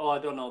about, I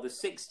don't know, the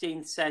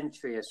 16th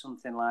century or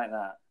something like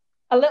that?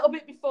 A little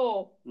bit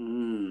before.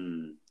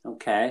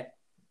 Okay.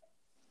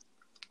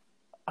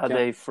 Are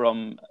they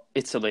from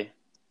Italy?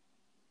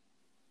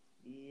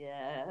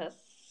 Yes.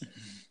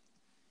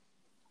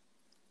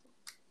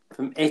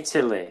 From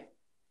Italy.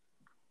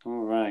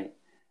 All right.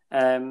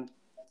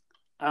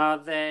 Are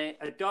they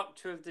a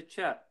doctor of the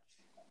church?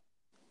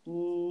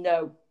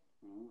 No.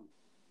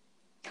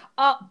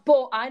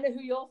 But I know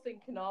who you're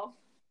thinking of.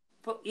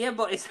 But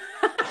it's.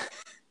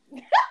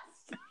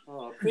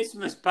 Oh,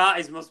 Christmas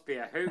parties must be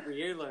a hoot with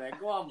you, Lorraine.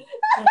 Go on.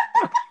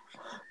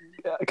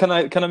 Can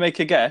I make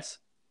a guess?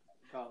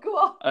 Go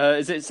on.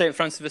 Is it St.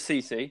 Francis of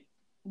Assisi?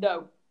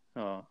 No.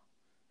 Oh.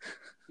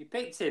 You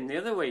picked him the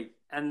other week,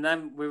 and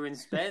then we were in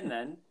Spain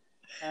then.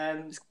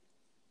 And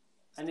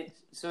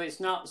it's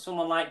not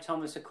someone like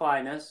Thomas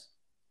Aquinas.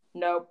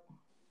 No.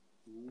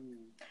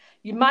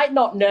 You might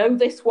not know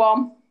this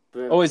one.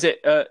 Oh, is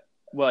it?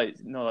 Well,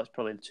 no, that's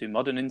probably too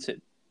modern, isn't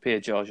it? Pier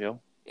Giorgio.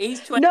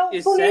 He's 20th No,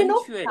 funny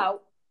century. enough,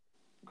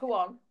 go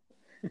on.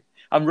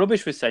 I'm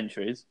rubbish with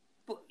centuries.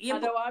 But, I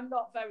know I'm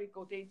not very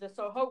good either,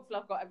 so hopefully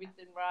I've got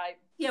everything right.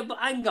 Yeah, but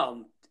hang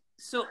on.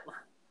 So,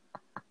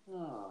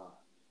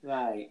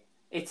 right,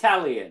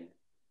 Italian.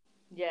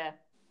 Yeah.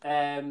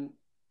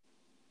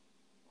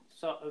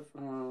 Sort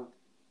of.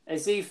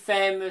 Is he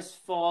famous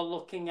for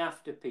looking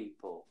after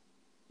people?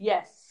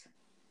 Yes.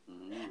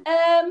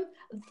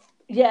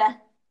 Yeah.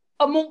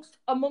 Amongst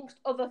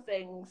other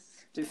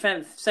things.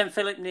 St.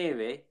 Philip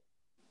Neri?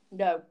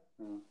 No.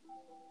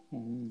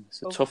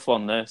 It's a tough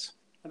one, this.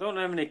 I don't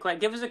know how many.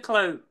 Give us a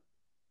clue.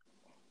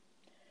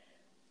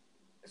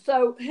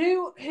 So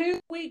who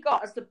we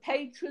got as the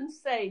patron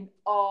saint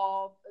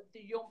of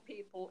the young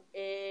people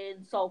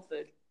in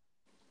Salford?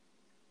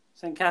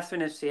 St.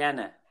 Catherine of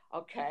Siena.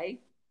 Okay.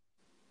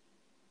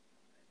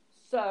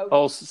 So.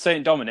 Oh,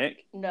 St.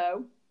 Dominic?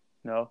 No.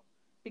 No.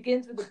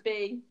 Begins with a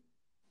B.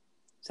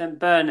 St.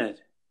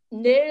 Bernard.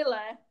 Nearly.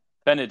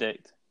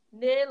 Benedict.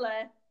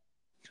 Nearly.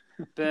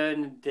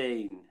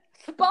 Bernardine.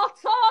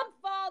 Spot on,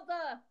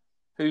 Father.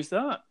 Who's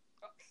that?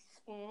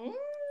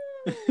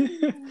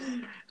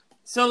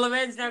 So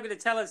Lorraine's now going to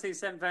tell us who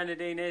St.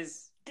 Bernardine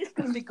is. It's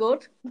going to be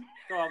good.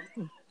 Go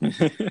on.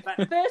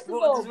 First of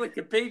what all, does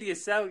Wikipedia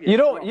sell you?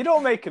 You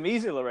don't make them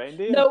easy, Lorraine,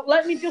 do you? No,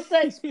 let me just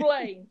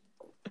explain.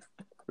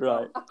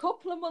 Right. A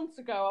couple of months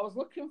ago, I was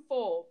looking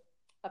for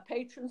a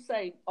patron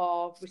saint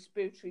of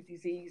respiratory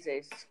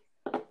diseases.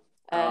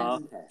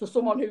 For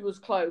someone who was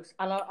close,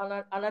 and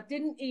I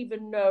didn't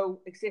even know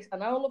exist,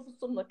 and all of a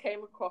sudden I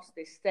came across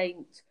this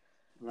saint.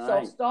 Right. So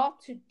I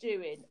started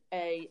doing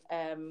a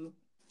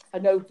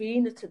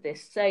novena to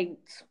this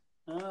saint.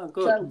 Oh,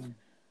 good.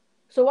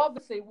 So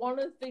obviously one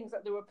of the things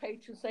that they were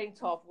patron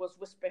saint of was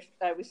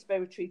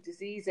respiratory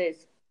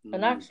diseases,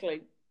 and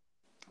actually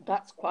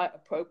that's quite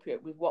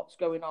appropriate with what's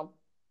going on.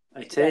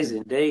 It is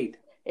indeed.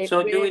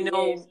 So really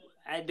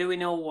do we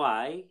know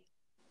why?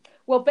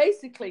 Well,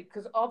 basically,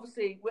 because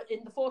obviously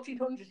in the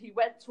 1400s, he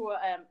went to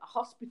a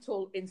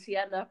hospital in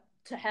Siena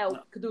to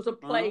help, because there was a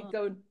plague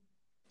going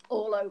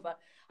all over,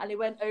 and he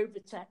went over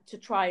to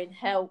try and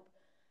help.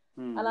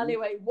 And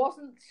anyway, it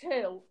wasn't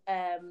till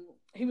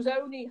he was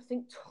only,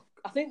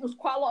 I think there was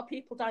quite a lot of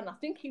people dying. I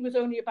think he was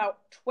only about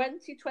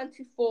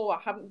 24.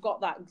 I haven't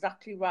got that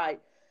exactly right.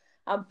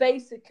 And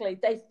basically,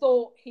 they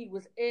thought he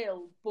was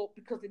ill, but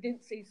because they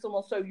didn't see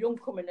someone so young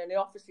coming in, they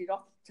offered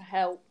to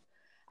help.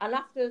 And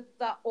after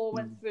that all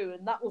went through,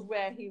 and that was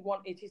where he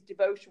wanted his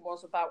devotion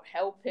was about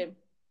helping.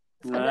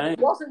 Right. And then it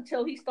wasn't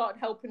until he started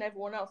helping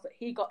everyone else that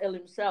he got ill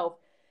himself.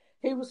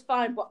 He was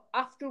fine, but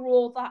after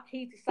all that,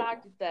 he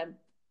decided then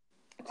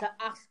to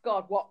ask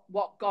God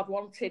what God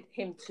wanted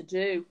him to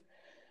do.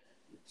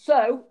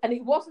 So, and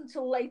it wasn't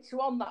until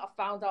later on that I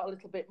found out a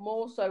little bit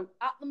more. So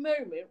at the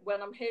moment,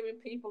 when I'm hearing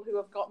people who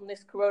have gotten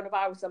this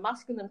coronavirus, I'm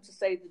asking them to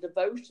say the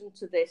devotion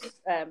to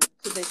this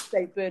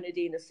St.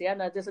 Bernardine of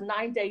Siena. There's a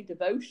 9-day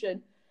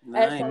devotion.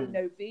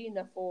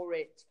 Novena for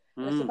it.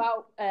 It's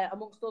about,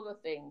 amongst other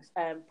things,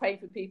 praying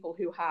for people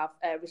who have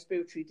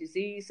respiratory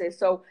diseases.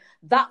 So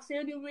that's the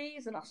only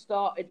reason I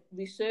started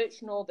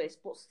researching all this.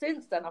 But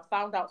since then, I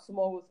found out some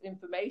more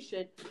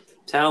information.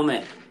 Tell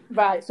me.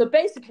 Right. So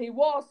basically,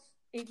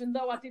 even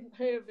though I didn't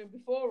hear of him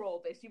before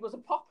all this, he was a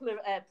popular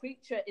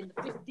preacher in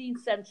the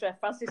 15th century,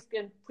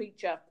 Franciscan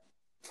preacher.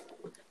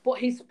 But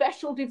his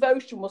special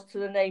devotion was to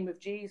the name of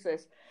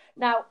Jesus.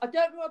 Now, I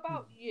don't know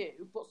about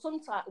you, but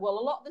sometimes, a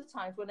lot of the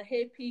times when I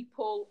hear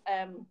people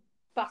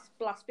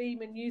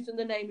blaspheming, using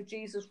the name of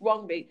Jesus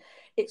wrongly,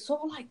 it's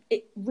sort of like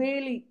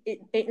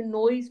it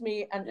annoys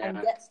me and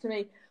gets to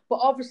me. But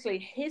obviously,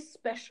 his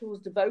special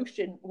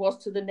devotion was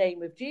to the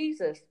name of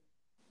Jesus.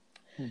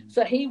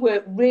 So he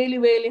worked really,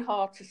 really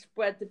hard to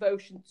spread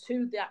devotion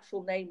to the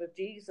actual name of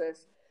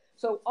Jesus.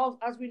 So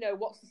as we know,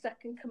 what's the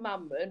second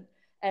commandment?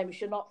 You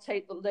shall not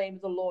take the name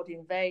of the Lord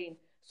in vain.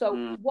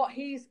 So what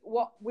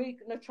we're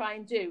going to try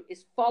and do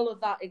is follow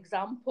that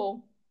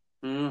example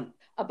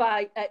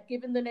by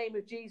giving the name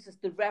of Jesus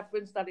the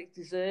reverence that it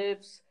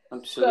deserves.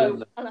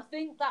 Absolutely. So, and I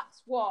think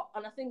that's why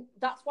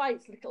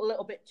it's a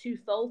little bit too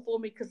full for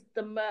me, because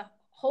the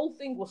whole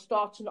thing was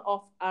starting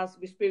off as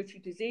respiratory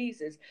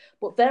diseases,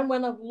 but then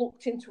when I've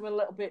looked into it a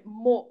little bit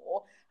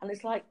more, And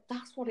it's like,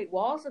 that's what it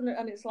was. And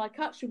it's like,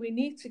 actually, we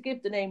need to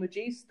give the name of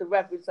Jesus the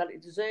reverence that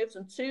it deserves.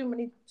 And too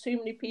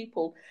many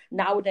people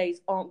nowadays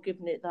aren't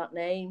giving it that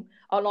name,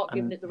 are not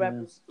giving it the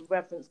reverence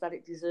that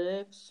it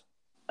deserves.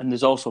 And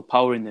there's also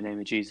power in the name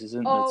of Jesus,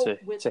 isn't there,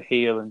 to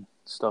heal and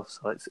stuff.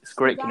 So it's a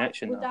great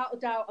connection. Without a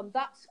doubt. And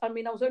that's, I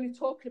mean, I was only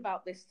talking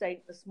about this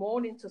saint this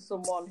morning to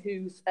someone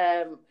who's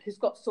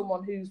got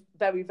someone who's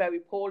very, very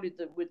poorly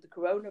with the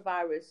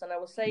coronavirus. And I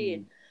was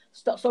saying,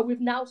 so we've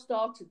now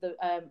started the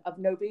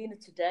novena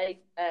today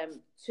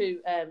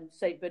to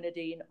Saint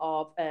Bernardine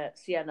of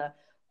Siena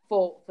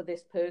for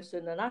this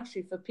person, and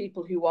actually for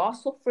people who are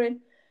suffering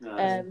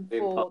with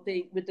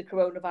the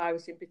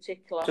coronavirus in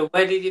particular. So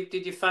where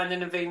did you find the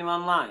novena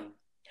online?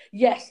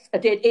 Yes, I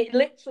did. It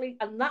literally,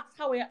 and that's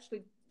how I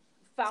actually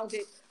found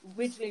it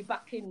originally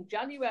back in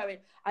January.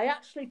 I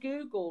actually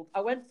Googled,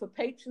 I went for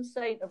patron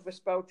saint of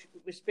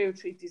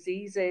respiratory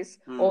diseases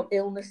or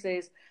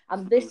illnesses,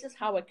 and this is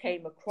how I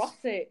came across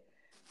it.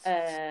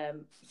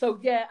 So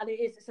yeah, and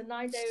it's a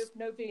 9-day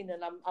novena,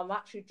 and I'm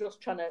actually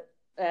just trying to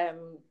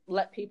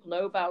let people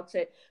know about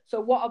it.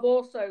 So what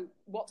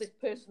this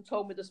person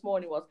told me this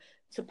morning was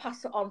to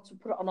pass it on, to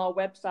put it on our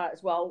website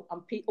as well,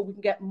 and we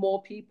can get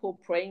more people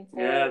praying for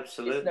this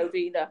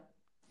novena.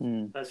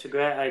 That's a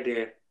great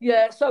idea.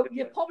 Yeah, so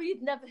you probably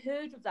never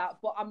heard of that,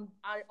 but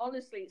I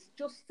honestly, it's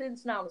just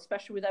since now,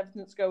 especially with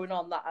everything that's going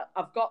on, that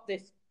I've got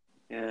this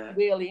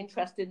really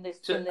interest in this.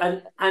 So,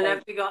 and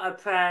have you got a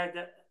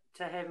prayer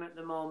to him at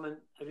the moment?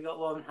 Have you got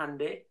one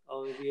handy,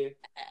 or have you?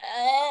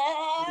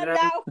 No,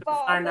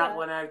 find that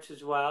one out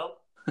as well.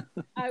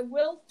 I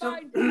will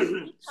find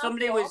it.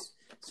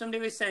 Somebody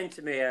was saying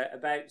to me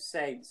about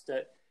saints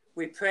that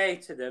we pray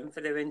to them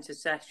for their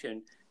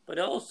intercession, but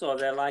also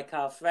they're like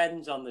our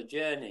friends on the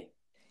journey.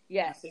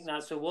 Yes, I think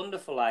that's a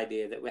wonderful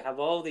idea, that we have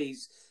all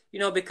these,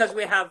 because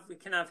we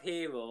can have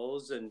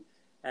heroes and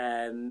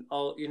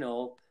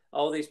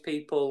all these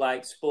people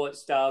like sports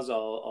stars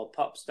or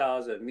pop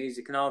stars and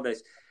music and all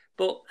this.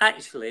 But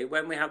actually,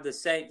 when we have the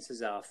saints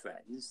as our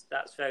friends,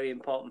 that's very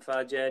important for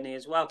our journey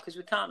as well, because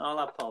we can't all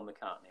have Paul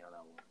McCartney on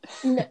our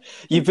one. No.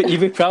 You'd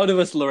be proud of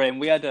us, Lorraine.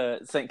 We had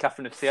St.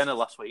 Catherine of Siena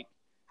last week.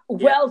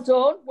 Well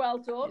done.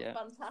 Yeah.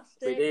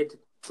 Fantastic. We did.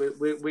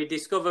 We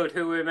discovered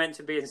who we were meant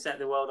to be and set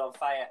the world on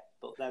fire,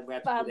 but then we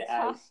had to put it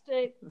out.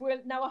 Fantastic.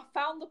 Now I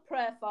found the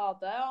prayer,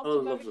 Father.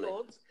 Lovely.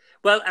 Good.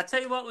 Well, I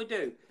tell you what we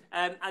do.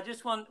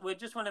 We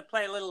just want to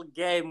play a little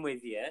game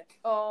with you.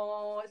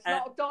 Oh,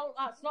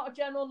 that's not a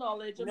general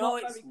knowledge. Very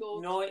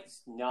good. No,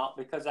 it's not,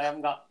 because I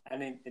haven't got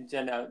any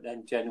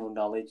general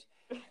knowledge.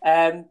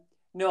 But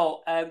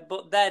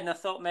then I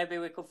thought maybe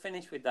we could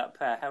finish with that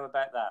prayer. How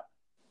about that?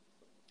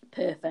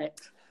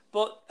 Perfect.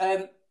 But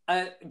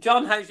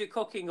John, how's your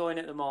cooking going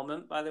at the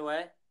moment, by the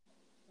way?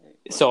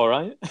 It's all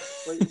right.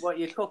 What are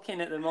you cooking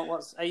at the moment?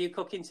 What are you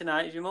cooking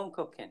tonight? Is your mum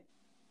cooking?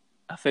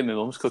 I think my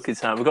mum's cooking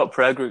tonight. We've got a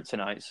prayer group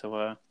tonight, so...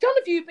 John,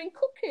 have you been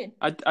cooking?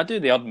 I do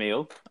the odd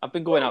meal. I've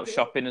been going out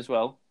shopping as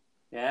well.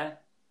 Yeah?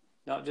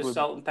 Not just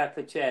salt and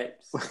pepper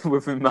chips?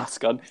 With my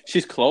mask on.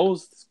 She's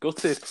closed. It's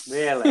gutted.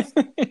 Really?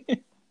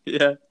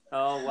 Yeah.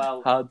 Oh,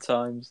 well. Hard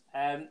times.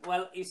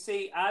 Well, you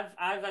see, I've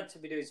had to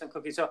be doing some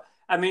cooking. So,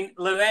 I mean,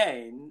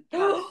 Lorraine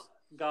has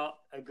got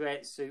a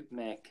great soup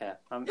maker,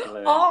 haven't you,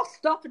 Lorraine? Oh,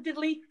 stop. I did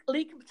leek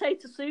and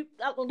potato soup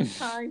at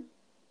lunchtime.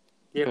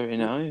 Yep. Very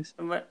nice.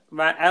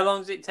 Right, how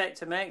long does it take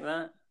to make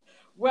that?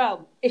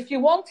 Well, if you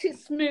want it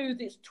smooth,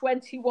 it's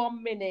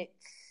 21 minutes.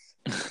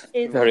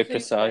 Very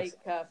precise.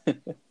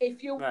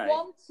 If you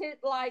want it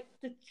like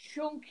the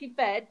chunky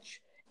veg,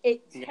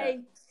 it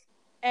takes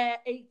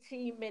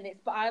 18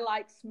 minutes, but I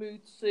like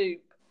smooth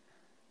soup.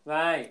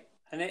 Right.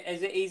 And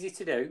is it easy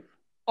to do?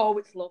 Oh,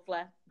 it's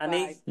lovely. I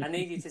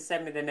need you to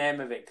send me the name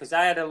of it, because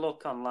I had a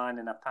look online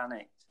and I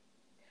panicked.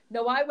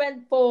 No, I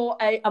went for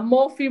a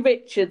Morphy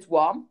Richards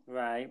one.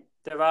 Right.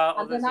 There are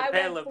others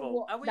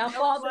available. Now,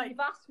 Father, you've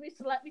asked me,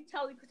 so let me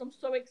tell you, because I'm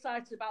so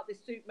excited about this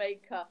soup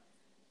maker.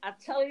 I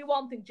tell you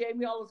one thing,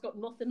 Jamie Oliver's got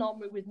nothing on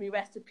me with me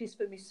recipes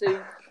for me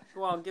soup.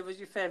 Go on, give us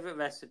your favourite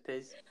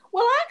recipes.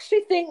 Well, I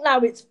actually think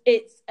now it's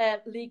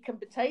leek and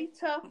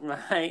potato.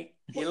 Right.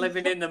 You're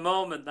living in the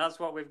moment. That's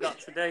what we've got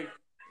to do.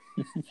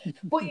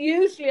 But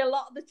usually, a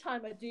lot of the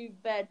time, I do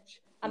veg,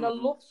 and I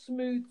love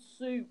smooth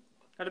soup.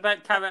 What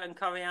about carrot and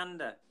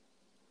coriander?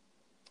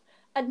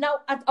 And now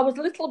I was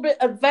a little bit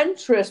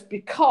adventurous,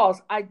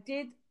 because I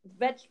did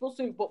vegetable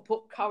soup, but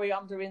put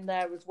coriander in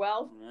there as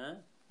well. Yeah.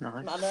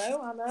 Nice. I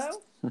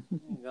know. There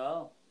you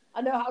go.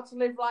 I know how to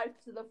live life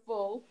to the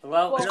full.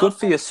 Well, it's good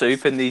for your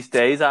soup in these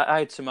days. I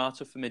had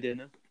tomato for my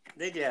dinner.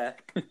 Did you?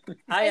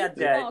 I had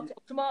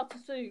tomato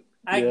soup.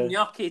 I had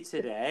gnocchi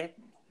today.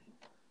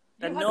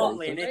 And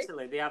normally in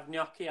Italy, they have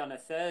gnocchi on a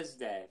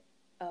Thursday.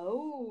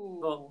 Oh.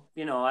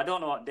 But, I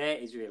don't know what day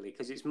it is really,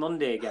 because it's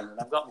Monday again, and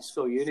I've got my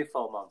school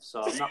uniform on,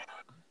 so I'm not...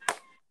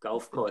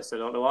 Golf course, I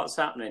don't know what's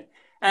happening.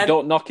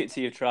 Don't knock it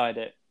till you've tried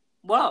it.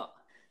 What?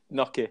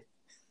 Knock it.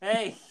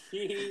 Hey,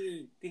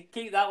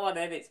 keep that one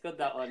in. It's good,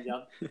 that one,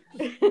 John.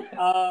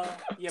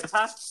 You're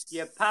past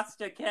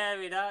your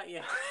caring, aren't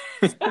you?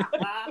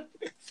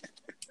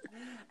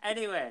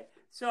 Anyway,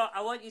 So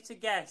I want you to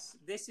guess.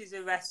 This is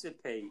a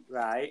recipe,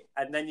 right?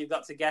 And then you've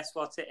got to guess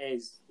what it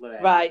is,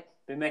 Lorraine. Right.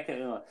 Be making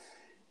it.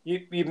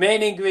 Your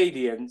main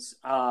ingredients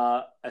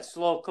are a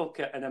slow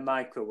cooker and a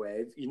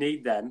microwave. You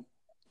need them,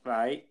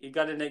 right? You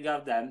got to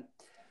have them.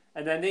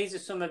 And then these are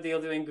some of the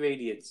other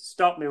ingredients.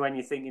 Stop me when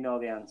you think you know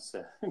the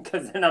answer,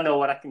 because then I know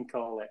what I can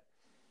call it.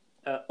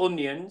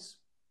 Onions,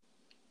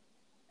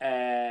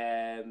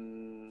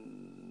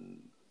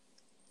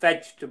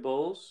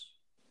 vegetables,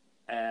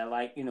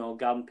 like,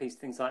 garden peas,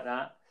 things like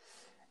that.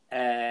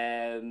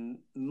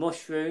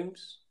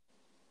 Mushrooms,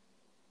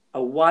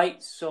 a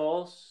white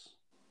sauce,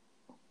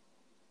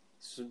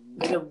 some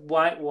bit of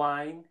white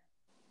wine,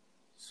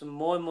 some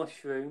more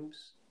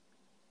mushrooms,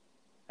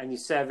 and you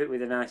serve it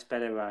with a nice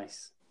bed of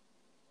rice.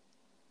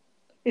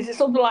 Is it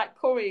something like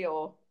curry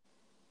or?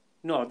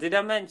 No, did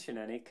I mention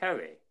any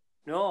curry?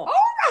 No. Oh,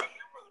 right.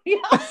 Yeah.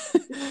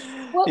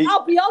 Well,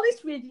 I'll be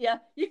honest with you.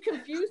 You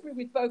confused me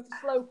with both the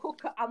slow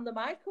cooker and the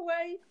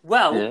microwave.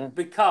 Well,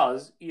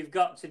 because you've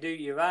got to do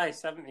your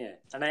rice, haven't you?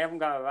 And I haven't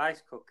got a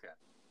rice cooker.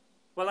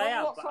 Well, I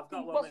have, but I've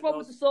got one. What's wrong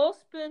with the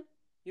saucepan?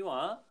 You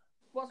what?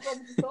 What's wrong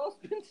with the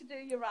saucepan to do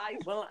your rice?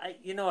 Well,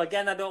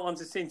 again, I don't want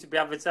to seem to be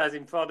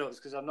advertising products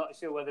because I'm not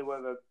sure whether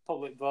we're a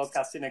public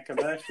broadcasting a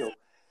commercial.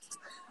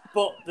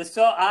 But the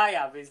sort I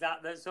have is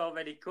that's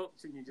already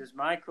cooked and you just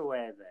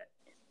microwave it.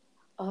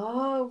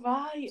 Oh,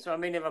 right. So, I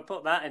mean, if I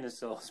put that in a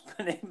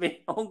saucepan, it'd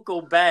be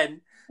Uncle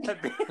Ben.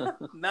 It'd be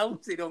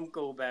melted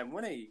Uncle Ben,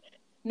 wouldn't he?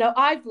 No,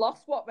 I've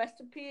lost what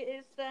recipe it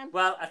is then.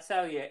 Well, I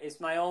tell you, it's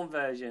my own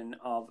version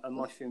of a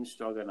mushroom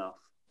stroganoff.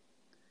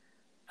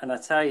 And I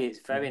tell you, it's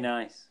very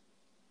nice.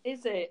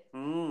 Is it? I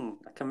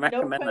can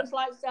recommend it. No praise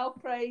like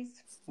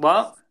self-praise.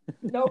 What?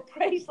 No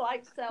praise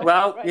like self-praise.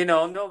 Well,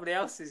 nobody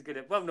else is going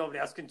to... Well, nobody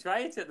else can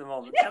try it at the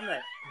moment, can they?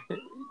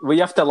 Well,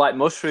 you have to like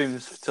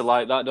mushrooms to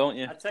like that, don't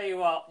you? I tell you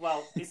what,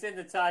 well, it's in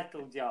the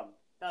title, John.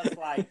 That's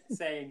like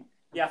saying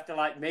you have to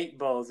like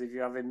meatballs if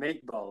you're having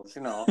meatballs,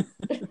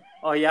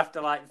 Or you have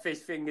to like fish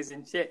fingers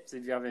and chips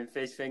if you're having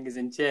fish fingers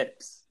and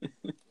chips.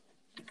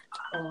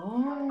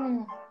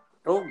 Oh,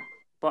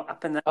 what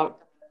happened there?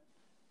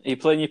 Are you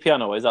playing your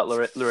piano? Is that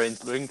Lorraine's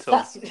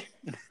ringtone?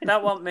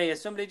 That wasn't me.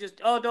 Somebody just...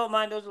 Oh, don't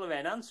mind us,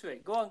 Lorraine. Answer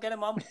it. Go on, get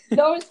him on.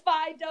 No, it's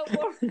fine. Don't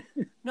worry.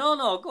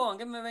 No, go on.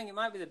 Give him a ring. It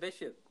might be the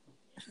bishop.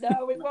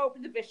 No, it won't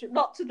be the bishop.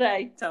 Not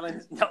today. Tell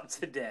him not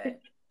today.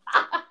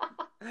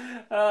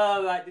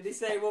 Oh, right. Did he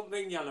say he won't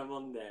ring you on a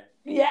Monday?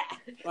 Yeah.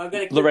 Well, I'm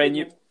gonna keep Lorraine,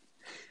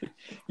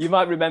 you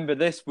might remember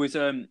this was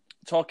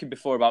talking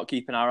before about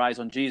keeping our eyes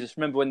on Jesus.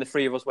 Remember when the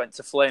three of us went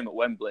to Flame at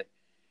Wembley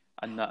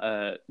and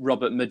that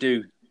Robert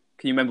Madu?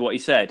 Can you remember what he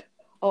said?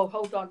 Oh,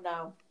 hold on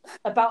now.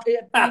 About being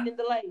in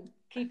the lane,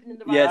 keeping in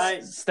the right Yes,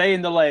 lane. stay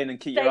in the lane and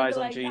keep Stay your in eyes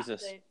the on lane,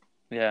 Jesus. that's it.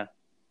 Yeah.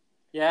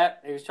 Yeah,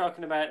 he was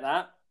talking about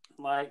that,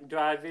 like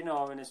driving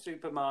or in a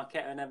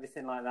supermarket and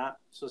everything like that.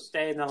 So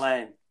stay in the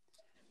lane.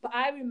 But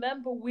I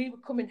remember we were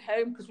coming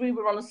home because we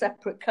were on a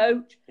separate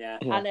coach. Yeah.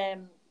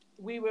 And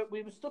we were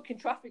stuck in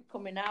traffic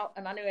coming out.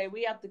 And anyway,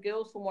 we had the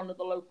girls from one of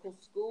the local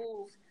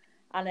schools.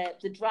 And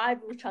the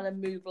driver was trying to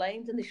move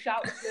lanes. And they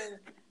shouted to him.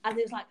 And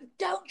he was like,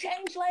 don't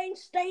change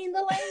lanes. Stay in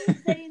the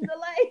lane. Stay in the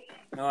lane.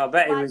 No, I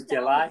bet he was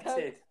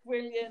delighted.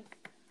 Brilliant.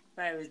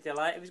 I bet he was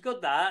delighted. It was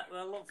good, that.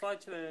 Well, I look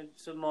forward to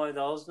some more of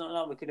those. Not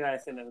that we can do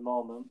anything at the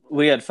moment.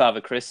 We had Father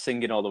Chris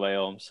singing all the way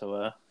home,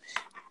 so...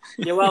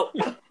 Yeah, well...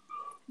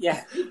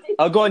 Yeah.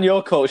 I'll go on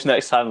your coach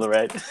next time,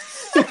 Lorraine.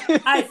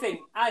 I think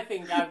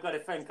I've got a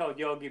friend called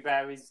Yogi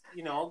Bear who's,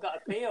 got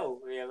appeal,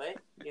 really,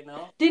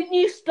 Didn't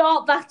you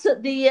start that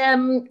at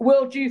the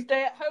World Youth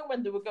Day at Home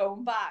when they were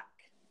going back?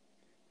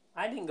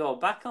 I didn't go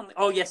back on...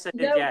 Oh, yes, I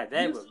did, No,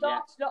 you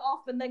started it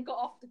off and then got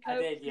off the coach.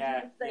 I did,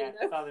 yeah.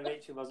 Father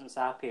Richard wasn't so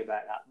happy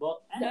about that,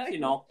 but,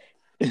 No.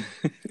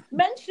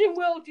 Mentioning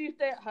World Youth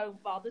Day at Home,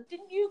 Father,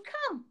 didn't you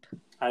camp?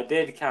 I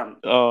did camp.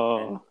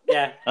 Oh.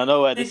 Yeah. I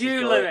know where this is going.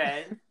 Did you,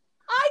 Lorraine?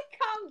 I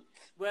camped.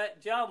 Well,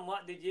 John,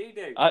 what did you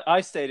do? I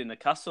stayed in the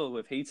castle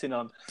with heating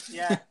on.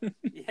 Yeah,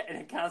 in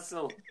a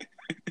castle.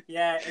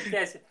 Yeah, I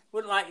guess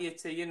wouldn't like you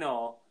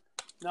to,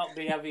 not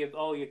be having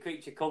all your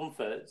creature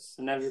comforts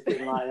and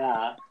everything like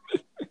that.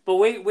 But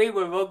we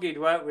were rugged,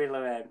 weren't we,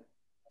 Lorraine?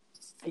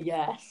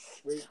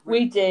 Yes,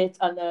 we did.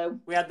 I know.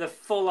 We had the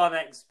full-on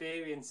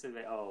experience of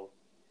it all.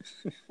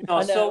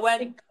 So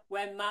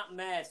when Matt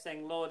Mayer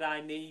sang "Lord,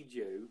 I Need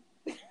You,"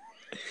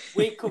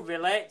 we could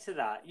relate to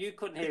that. You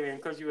couldn't hear him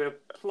because you were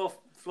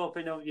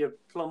flopping up your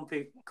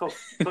plumpy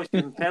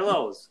cushion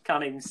pillows.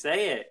 Can't even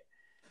say it.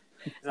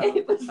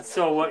 That's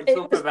so worked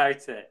up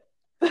about it.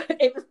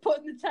 It was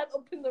putting the tent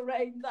up in the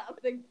rain that I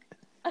think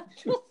I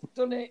just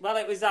done it. Well,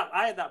 it was that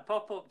I had that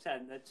pop-up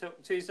tent that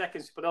took 2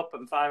 seconds to put up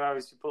and 5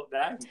 hours to put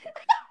down.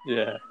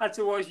 Yeah. I had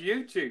to watch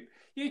YouTube.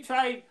 You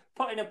tried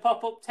putting a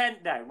pop-up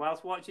tent down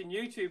whilst watching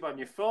YouTube on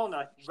your phone.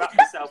 I wrapped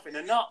myself in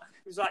a knot.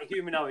 It was like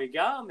human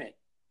origami.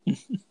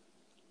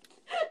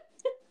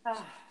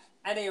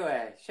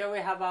 Anyway, shall we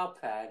have our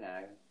prayer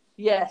now?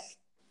 Yes.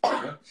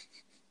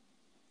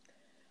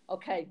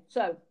 Okay,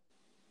 so,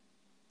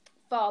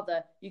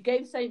 Father, you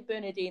gave St.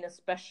 Bernardine a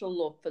special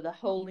love for the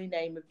holy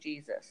name of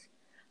Jesus.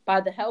 By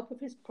the help of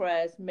his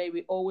prayers, may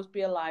we always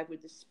be alive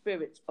with the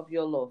spirit of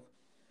your love.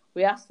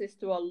 We ask this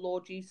through our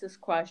Lord Jesus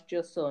Christ,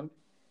 your Son,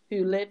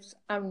 who lives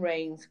and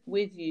reigns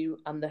with you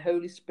and the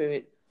Holy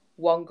Spirit,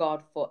 one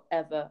God,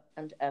 forever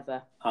and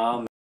ever.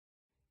 Amen.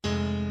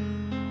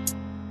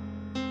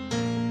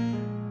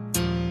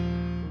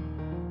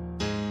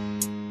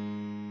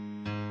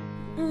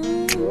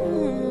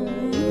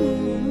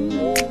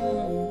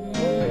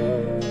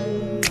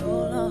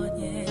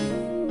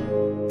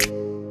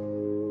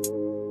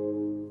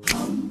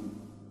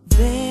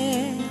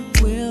 There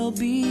will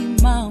be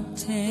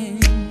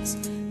mountains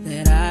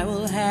that I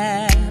will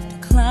have to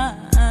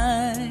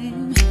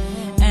climb,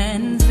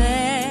 and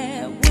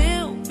there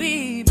will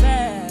be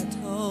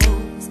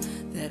battles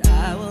that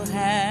I will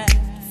have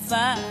to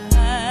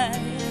fight.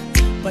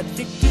 But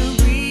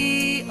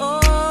victory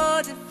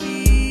or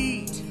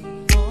defeat,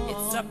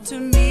 it's up to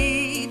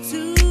me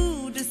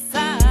to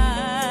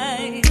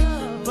decide.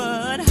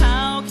 But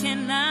how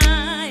can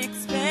I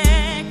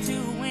expect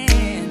to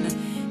win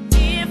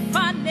if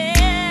I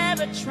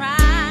never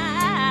try?